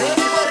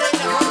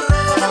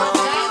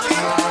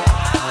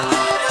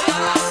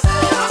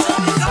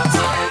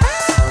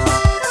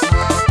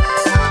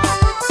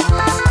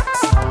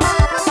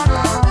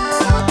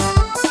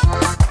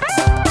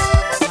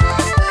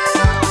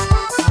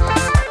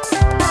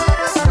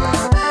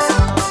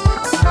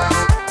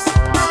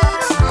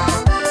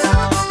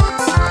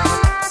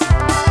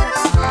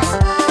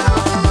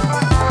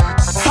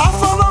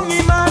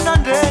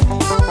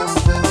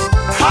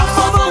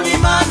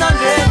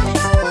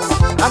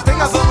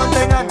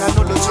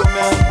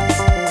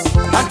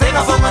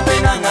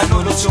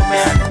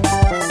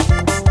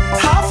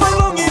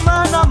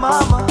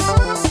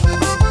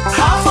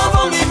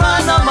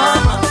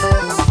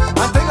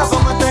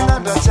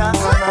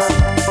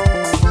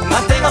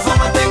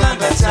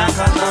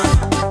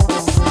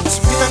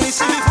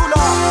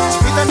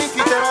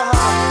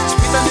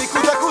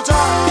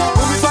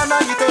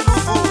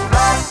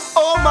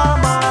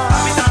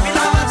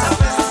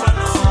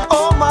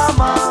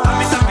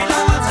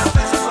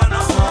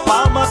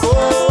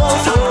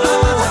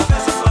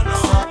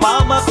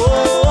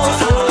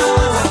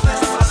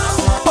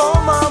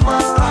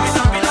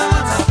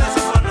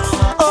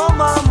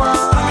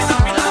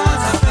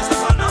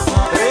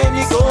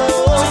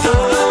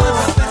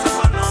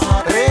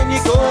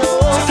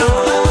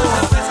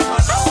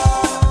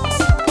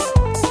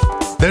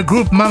 The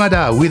group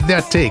Mamada with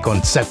their take on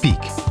Tsapik.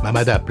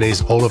 Mamada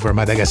plays all over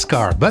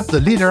Madagascar, but the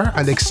leader,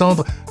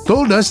 Alexandre,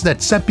 told us that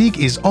Tsapik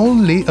is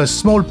only a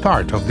small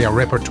part of their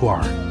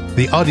repertoire.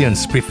 The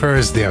audience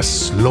prefers their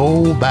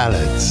slow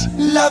ballads.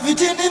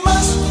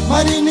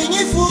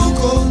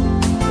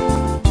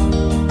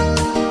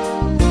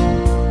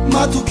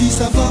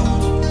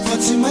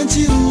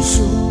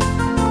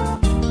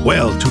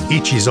 Well, to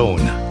each his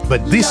own,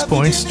 but this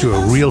points to a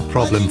real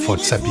problem for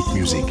Tsapik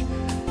music.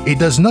 It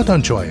does not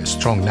enjoy a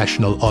strong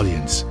national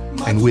audience,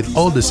 and with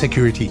all the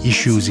security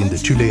issues in the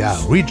Tulea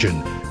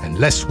region and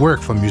less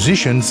work for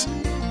musicians,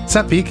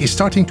 Tsapik is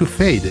starting to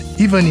fade,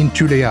 even in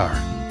Tulea.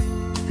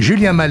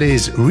 Julia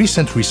Malé's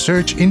recent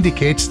research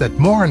indicates that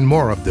more and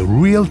more of the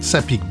real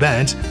Tsapik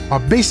bands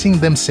are basing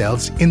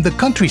themselves in the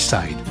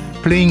countryside,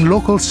 playing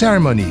local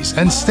ceremonies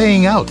and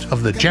staying out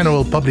of the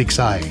general public's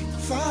eye.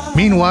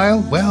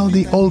 Meanwhile, well,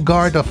 the old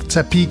guard of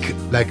Tsapik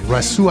like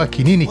Rasua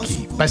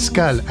Kininiki,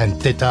 Pascal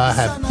and Teta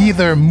have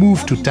either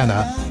moved to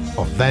Tana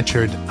or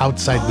ventured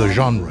outside the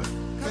genre.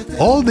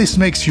 All this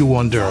makes you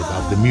wonder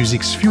about the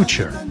music's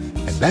future.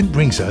 And that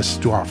brings us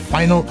to our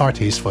final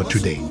artist for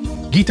today.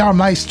 Guitar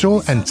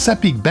maestro and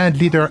Tsapik band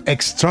leader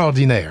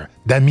extraordinaire,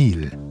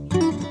 Damil.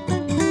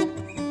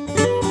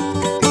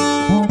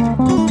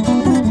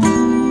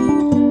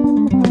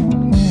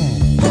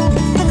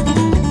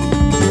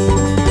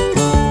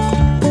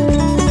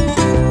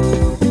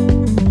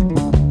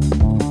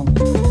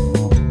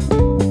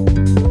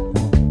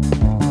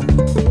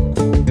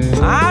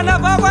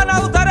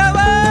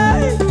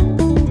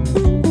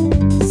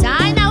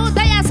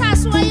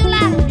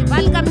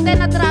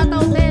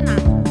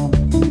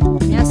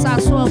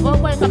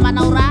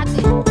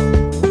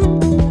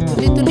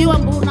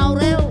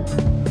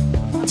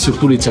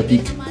 Surtout les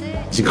Tsapik,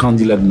 j'ai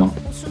grandi là-dedans.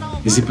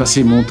 Et j'ai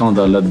passé mon temps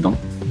là-dedans.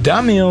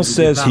 Damil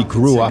says he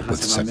grew up with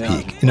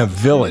Tsapik in a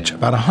village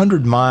about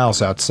 100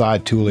 miles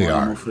outside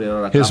Tuliar.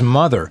 His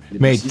mother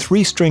made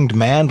 3-stringed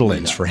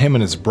mandolins for him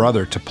and his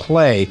brother to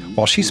play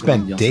while she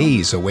spent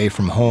days away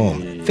from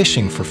home,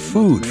 fishing for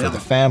food for the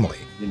family.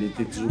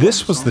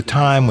 This was the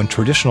time when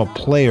traditional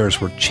players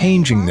were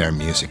changing their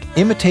music,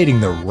 imitating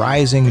the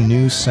rising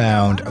new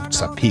sound of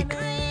Tsapik.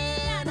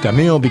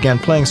 Damil began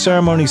playing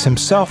ceremonies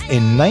himself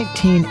in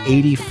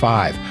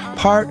 1985,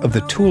 part of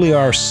the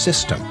Tuliar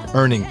system,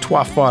 earning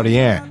 3 fois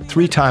rien,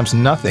 3 times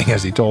nothing,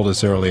 as he told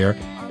us earlier.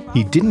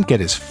 He didn't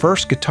get his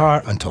first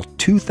guitar until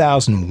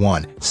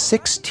 2001,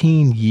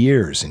 16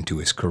 years into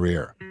his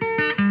career.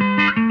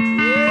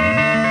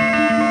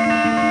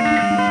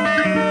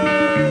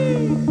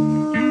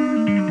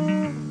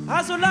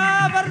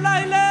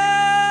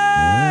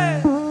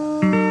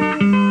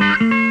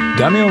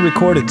 Damil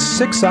recorded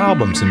 6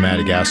 albums in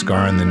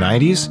Madagascar in the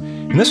 90s,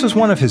 and this was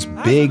one of his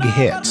big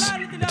hits.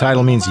 The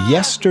title means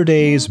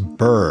Yesterday's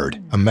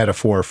Bird, a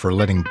metaphor for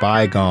letting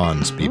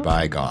bygones be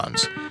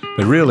bygones.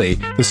 But really,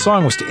 the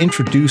song was to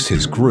introduce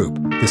his group,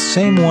 the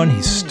same one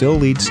he still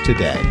leads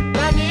today.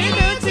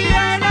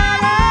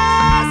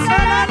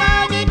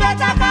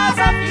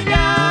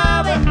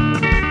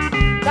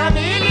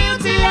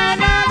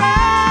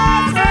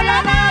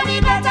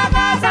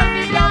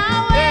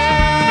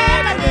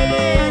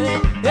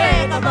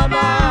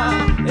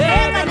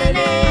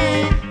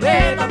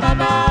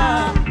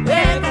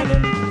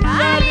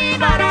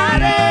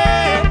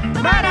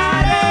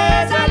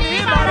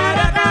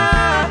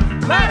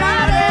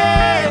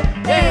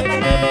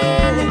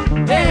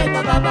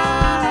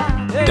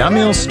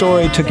 Damil's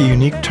story took a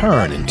unique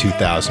turn in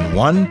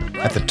 2001.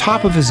 At the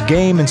top of his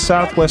game in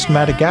southwest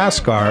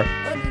Madagascar,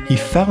 he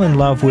fell in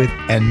love with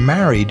and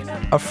married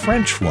a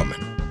French woman,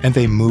 and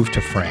they moved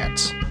to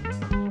France.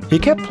 He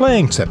kept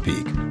playing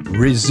Tsapik,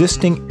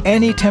 resisting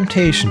any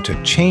temptation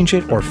to change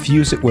it or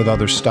fuse it with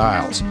other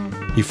styles.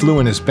 He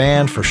flew in his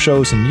band for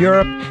shows in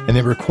Europe, and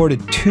they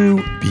recorded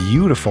 2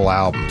 beautiful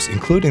albums,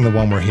 including the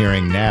one we're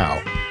hearing now.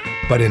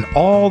 But in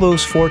all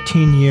those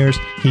 14 years,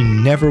 he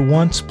never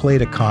once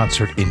played a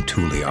concert in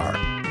Tuliar.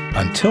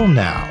 Until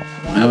now.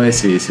 Ah ouais,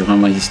 c'est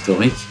vraiment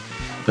historique.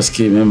 Parce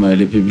que même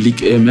les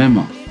publics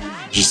eux-mêmes,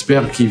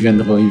 j'espère qu'ils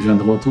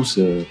viendront tous.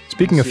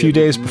 Speaking a few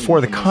days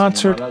before the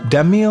concert,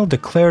 Damil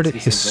declared it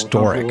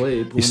historic.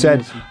 He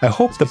said, "I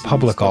hope the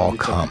public all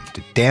come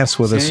to dance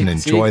with us and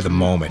enjoy the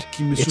moment.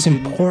 It's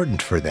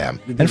important for them,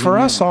 and for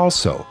us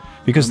also.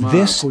 Because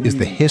this is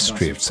the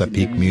history of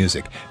Tsapik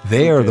music.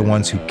 They are the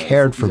ones who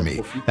cared for me.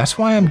 That's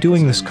why I'm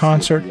doing this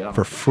concert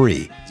for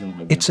free.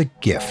 It's a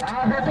gift."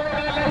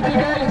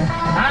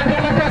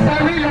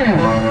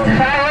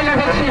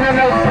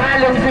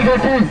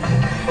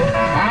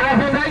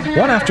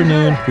 One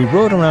afternoon, we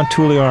rode around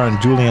Tuliar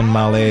in Julien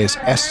Malé's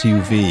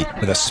SUV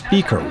with a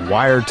speaker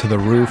wired to the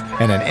roof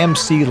and an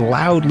MC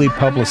loudly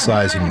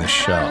publicizing the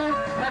show.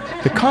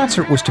 The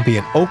concert was to be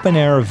an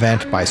open-air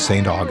event by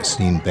St.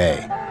 Augustine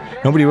Bay.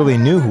 Nobody really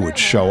knew who would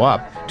show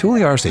up.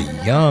 Tuliar's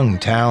a young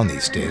town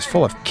these days,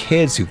 full of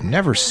kids who've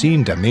never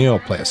seen Damil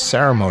play a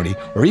ceremony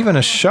or even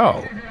a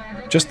show.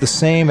 Just the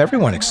same,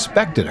 everyone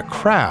expected a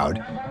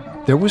crowd.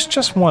 There was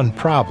just one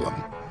problem: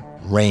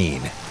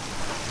 rain.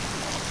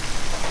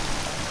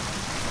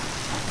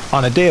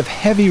 On a day of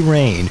heavy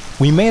rain,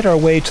 we made our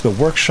way to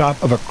the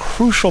workshop of a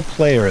crucial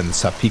player in the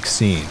Tsapik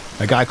scene,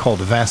 a guy called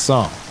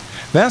Vincent.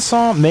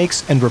 Vincent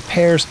makes and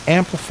repairs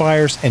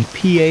amplifiers and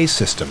PA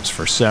systems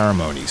for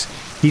ceremonies.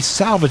 He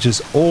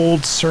salvages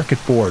old circuit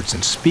boards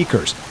and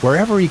speakers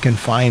wherever he can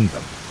find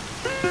them.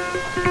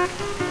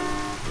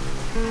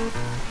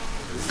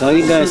 Quand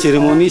il y a une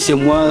cérémonie, c'est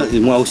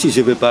moi aussi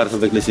je prépare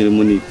avec les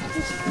cérémonies.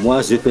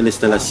 Moi, je fais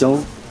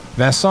l'installation.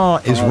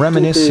 Vincent is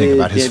reminiscing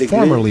about his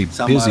formerly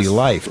busy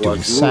life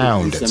doing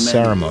sound at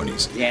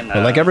ceremonies.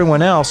 But like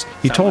everyone else,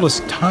 he told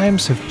us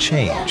times have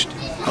changed.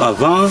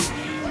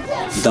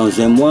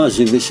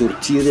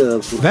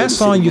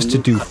 Vincent used to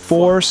do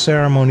 4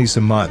 ceremonies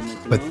a month,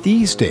 but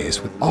these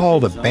days, with all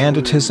the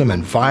banditism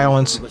and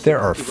violence, there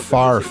are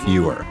far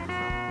fewer.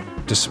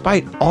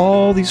 Despite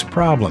all these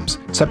problems,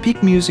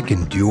 Tsapik music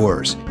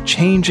endures,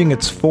 changing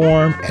its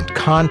form and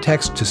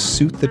context to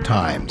suit the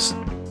times.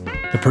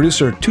 The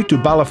producer Tutu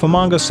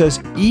Balafamanga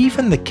says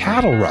even the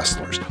cattle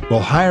rustlers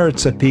will hire a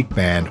Tsapik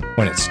band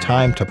when it's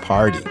time to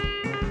party.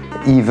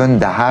 even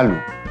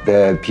Dahalu,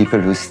 the people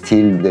who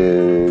steal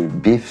the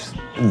beefs,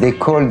 they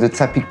call the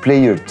tzapik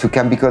player to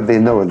come because they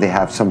know they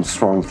have some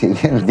strong thing.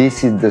 And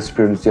this is the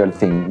spiritual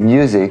thing.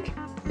 Music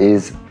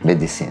is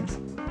medicine.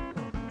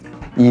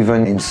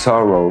 Even in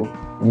sorrow,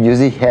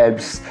 music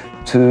helps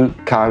to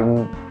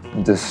calm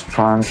the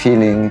strong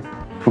feeling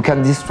who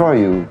can destroy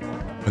you.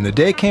 When the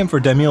day came for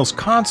Damil's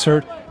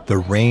concert, the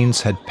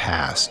rains had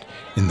passed.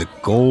 In the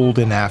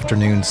golden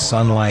afternoon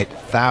sunlight,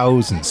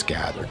 thousands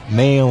gathered,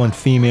 male and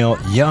female,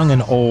 young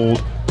and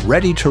old,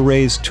 ready to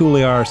raise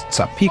Tulear's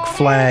tzapik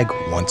flag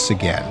once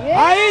again.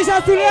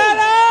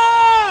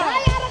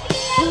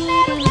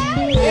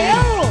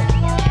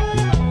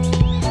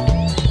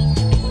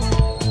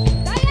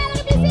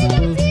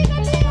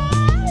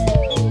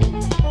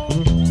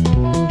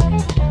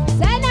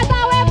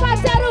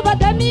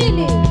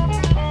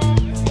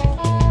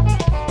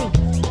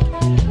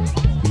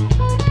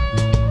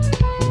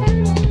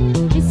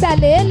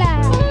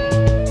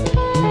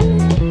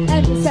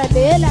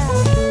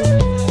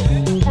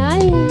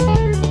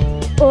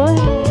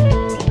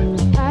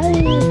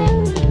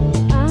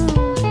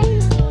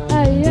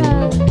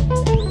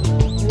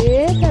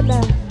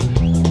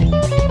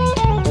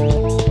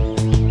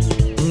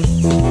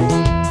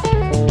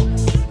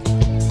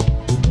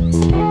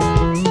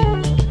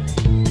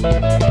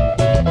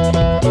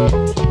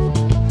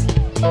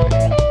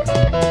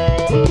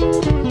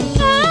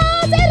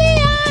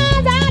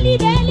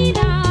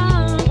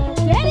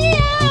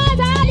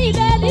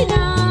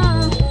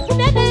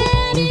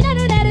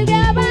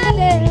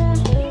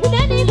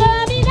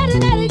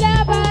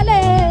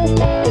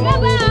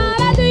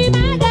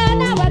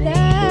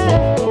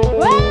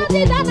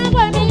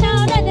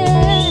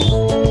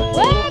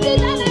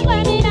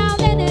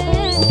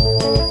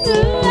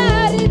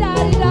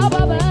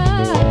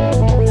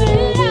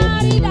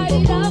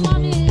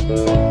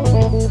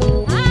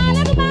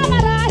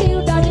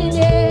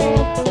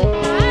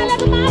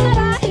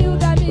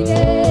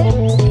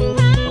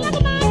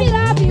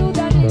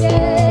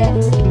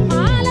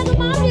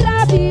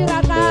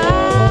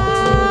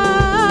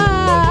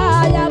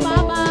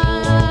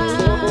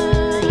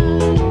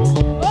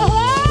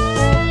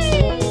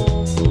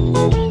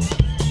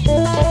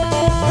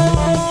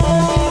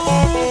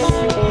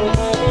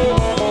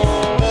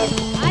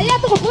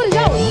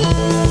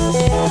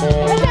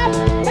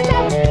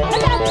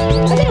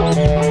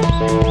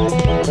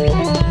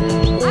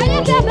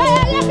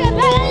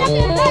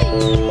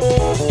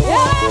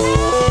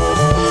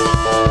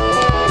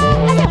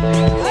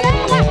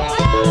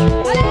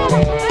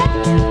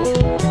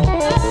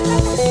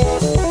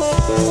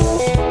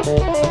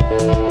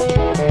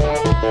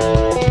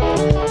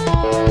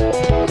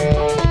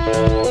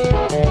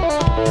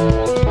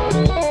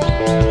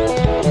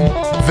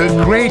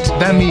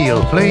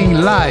 Damil playing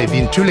live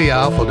in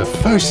Tulear for the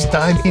first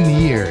time in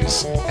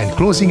years, and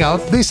closing out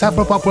this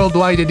Afropop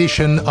Worldwide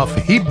edition of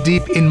Hip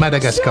Deep in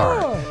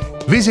Madagascar.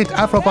 Visit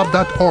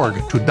afropop.org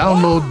to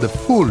download the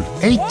full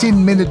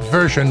 18-minute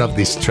version of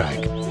this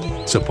track.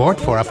 Support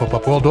for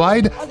Afropop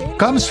Worldwide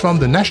comes from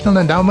the National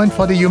Endowment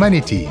for the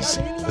Humanities,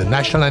 the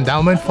National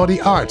Endowment for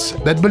the Arts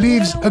that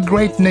believes a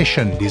great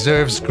nation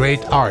deserves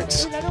great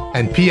arts,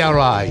 and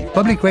PRI,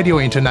 Public Radio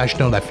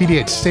International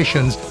affiliate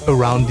stations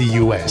around the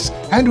US.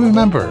 And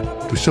remember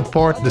to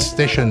support the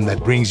station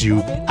that brings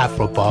you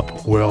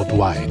Afropop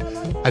Worldwide.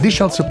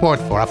 Additional support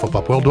for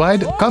Afropop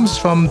Worldwide comes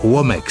from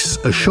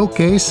WOMEX, a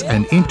showcase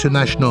and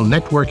international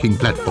networking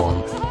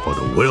platform for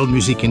the world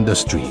music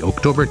industry,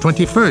 October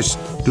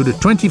 21st to the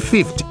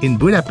 25th in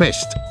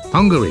Budapest,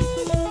 Hungary.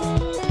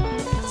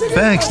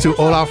 Thanks to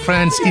all our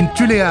friends in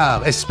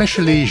Tulear,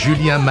 especially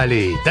Julien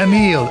Mallet,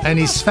 Damil and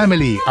his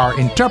family, our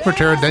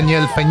interpreter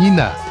Daniel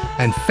Fanina,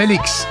 and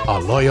Felix,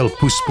 our loyal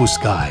Pousse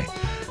guy.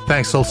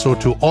 Thanks also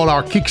to all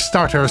our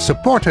Kickstarter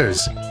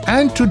supporters,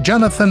 and to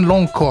Jonathan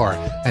Longcore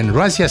and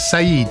Razia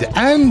Saeed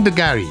and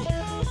Gary.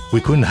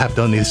 We couldn't have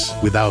done this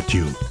without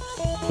you.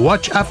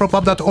 Watch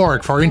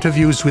afropop.org for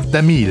interviews with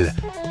Damil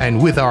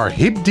and with our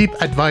Hip Deep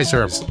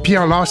advisors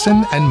Pierre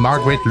Larson and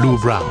Margaret Lou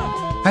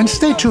Brown. And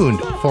stay tuned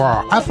for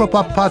our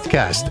Afropop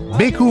podcast,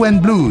 Beku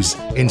and Blues,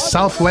 in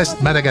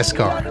Southwest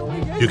Madagascar.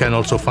 You can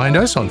also find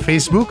us on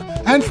Facebook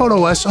and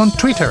follow us on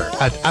Twitter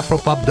at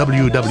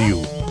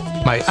AfropopWW.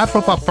 My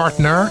Afropop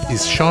partner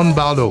is Sean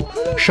Barlow.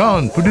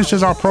 Sean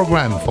produces our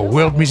program for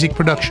World Music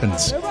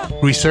Productions.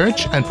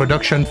 Research and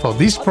production for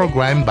this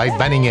program by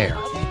Banning Air.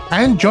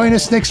 And join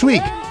us next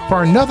week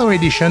for another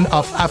edition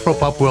of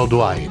Afropop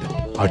Worldwide.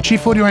 Our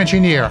chief audio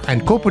engineer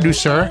and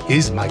co-producer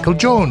is Michael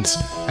Jones.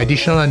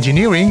 Additional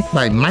engineering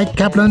by Mike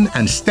Kaplan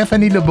and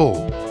Stephanie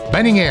Lebeau.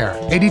 Banning Air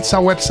edits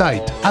our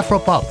website,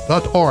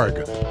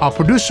 afropop.org. Our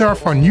producer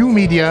for new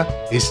media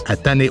is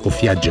Atane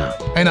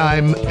Ofiadja. And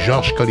I'm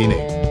Georges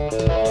Collinet.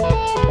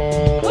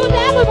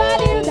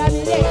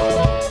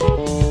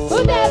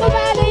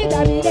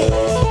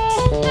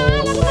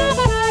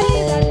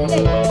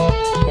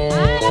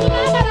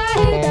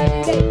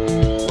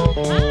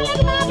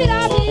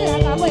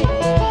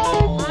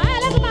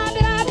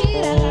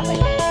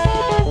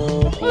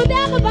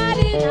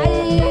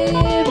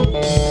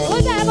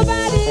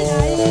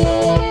 Everybody,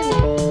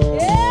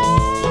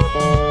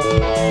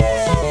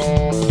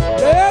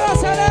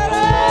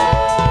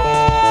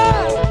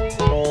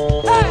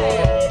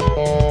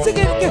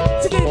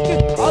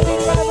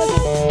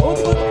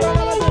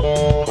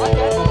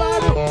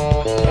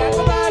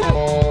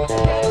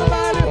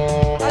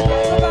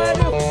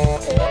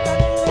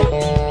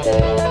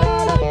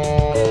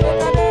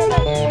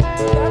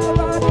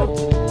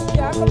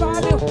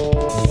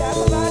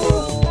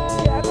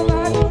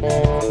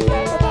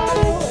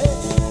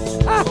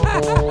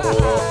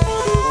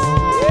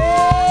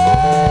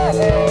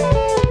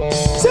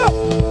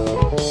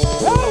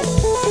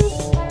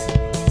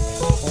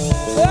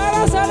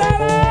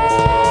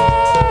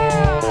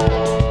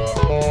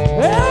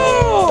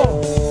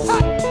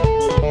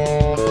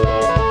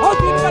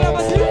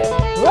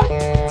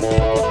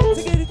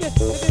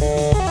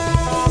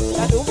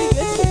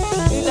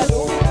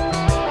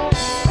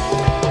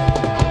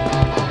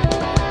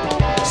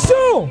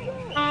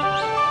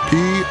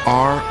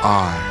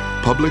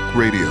 Public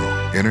Radio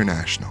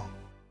International.